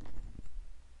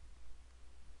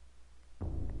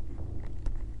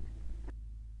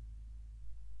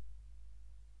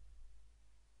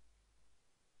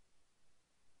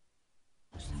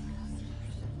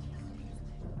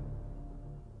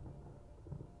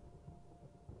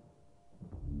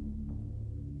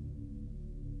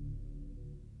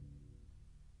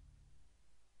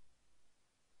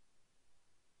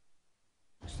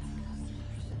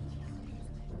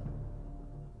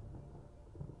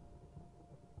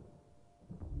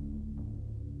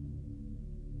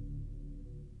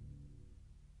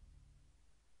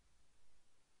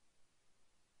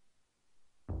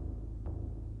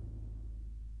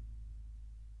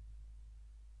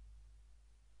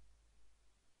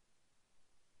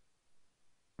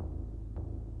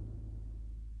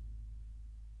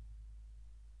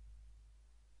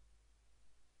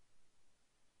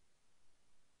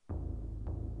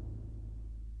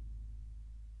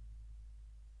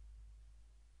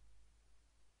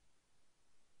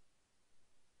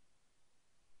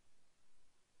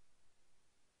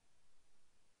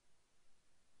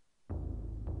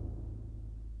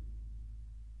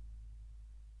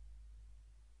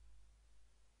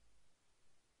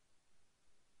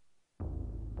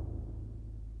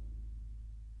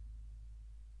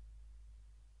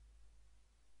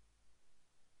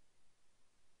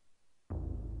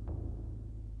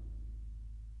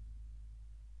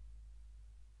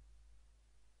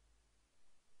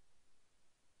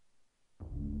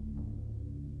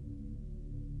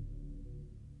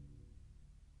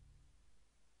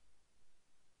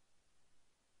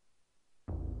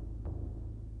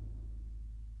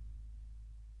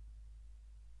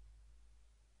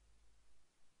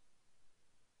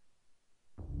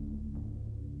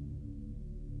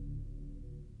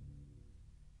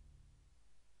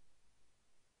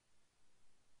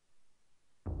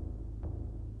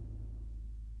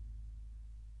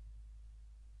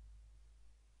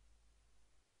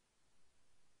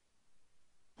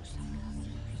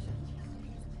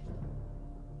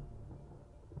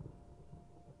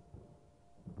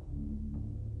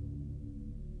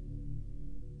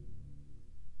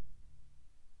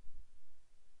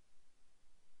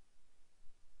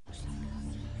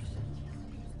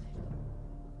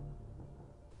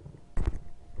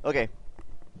 Okay.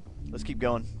 Let's keep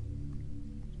going.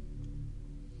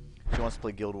 She wants to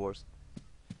play Guild Wars.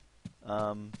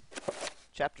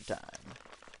 Chapter time.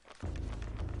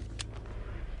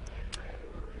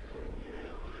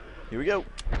 Here we go.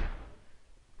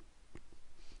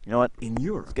 You know what? In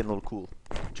Europe, It's getting a little cool.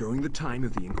 during the time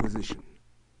of the Inquisition,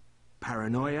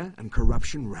 paranoia and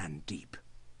corruption ran deep.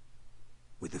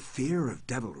 With the fear of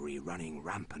devilry running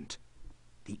rampant,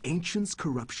 the ancients'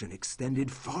 corruption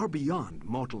extended far beyond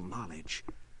mortal knowledge,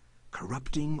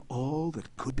 corrupting all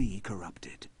that could be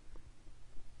corrupted.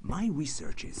 My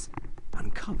researches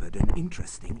uncovered an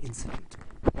interesting incident.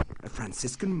 A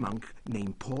Franciscan monk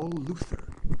named Paul Luther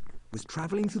was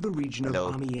traveling through the region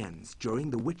of Amiens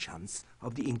during the witch hunts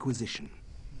of the Inquisition.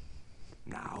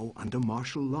 Now, under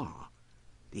martial law,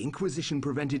 the Inquisition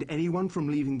prevented anyone from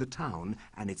leaving the town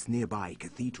and its nearby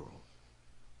cathedral,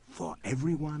 for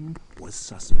everyone was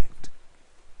suspect.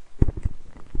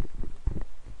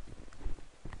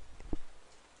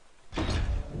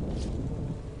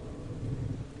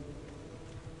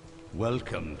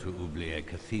 Welcome to Oubliette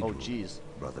Cathedral. Oh, jeez.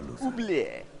 Brother Luther.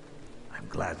 Oubliette. I'm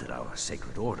glad that our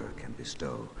sacred order can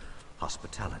bestow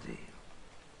hospitality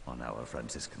on our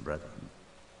Franciscan brethren.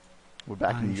 We're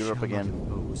back in Europe again. I shall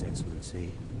not impose,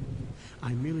 Excellency.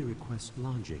 I merely request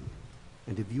lodging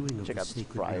and a viewing of Check the out this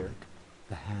sacred friar. relic,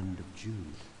 the Hand of Jude.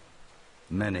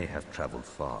 Many have traveled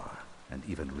far and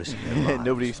even risked their lives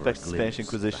Nobody for a expects the Spanish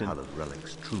glimpse Inquisition. of the hallowed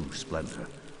relic's true splendor.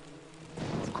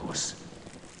 Of course,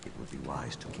 it would be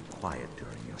wise to keep quiet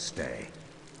during your stay.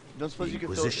 Don't suppose The you can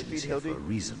Inquisition feed is here for Hildy? a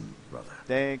reason, brother.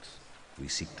 Thanks. We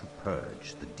seek to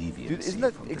purge the deviancy Dude, isn't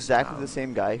that from this exactly town. the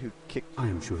same guy who kicked, I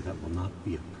am sure that will not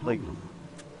be a like, problem.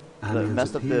 that Amiens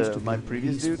messed up appears the, to be my a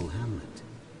previous dude? peaceful hamlet.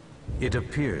 It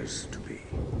appears to be,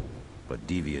 but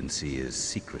deviancy is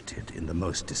secreted in the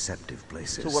most deceptive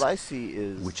places. So what I see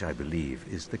is... Which I believe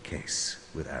is the case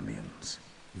with Amiens.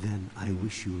 Then I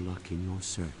wish you luck in your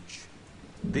search.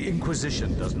 The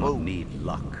Inquisition does not Whoa. need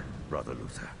luck, Brother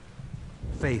Luther.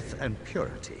 Faith and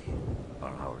purity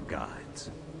are our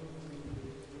guides.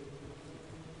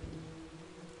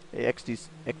 Hey,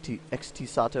 XT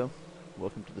Sato.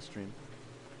 Welcome to the stream.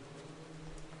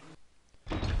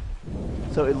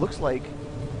 So it looks like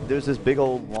there's this big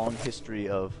old long history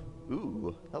of...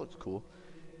 Ooh, that looks cool.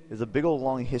 There's a big old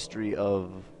long history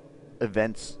of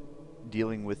events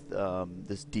dealing with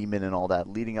this demon and all that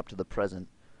leading up to the present.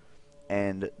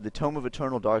 And the Tome of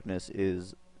Eternal Darkness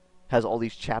has all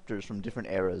these chapters from different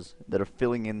eras that are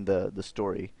filling in the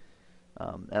story.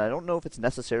 And I don't know if it's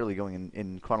necessarily going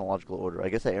in chronological order. I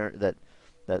guess that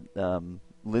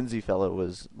Lindsey fellow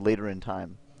was later in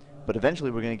time. But eventually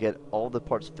we're going to get all the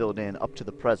parts filled in up to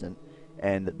the present,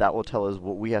 and that will tell us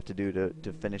what we have to do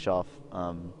to finish off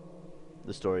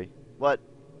the story. What?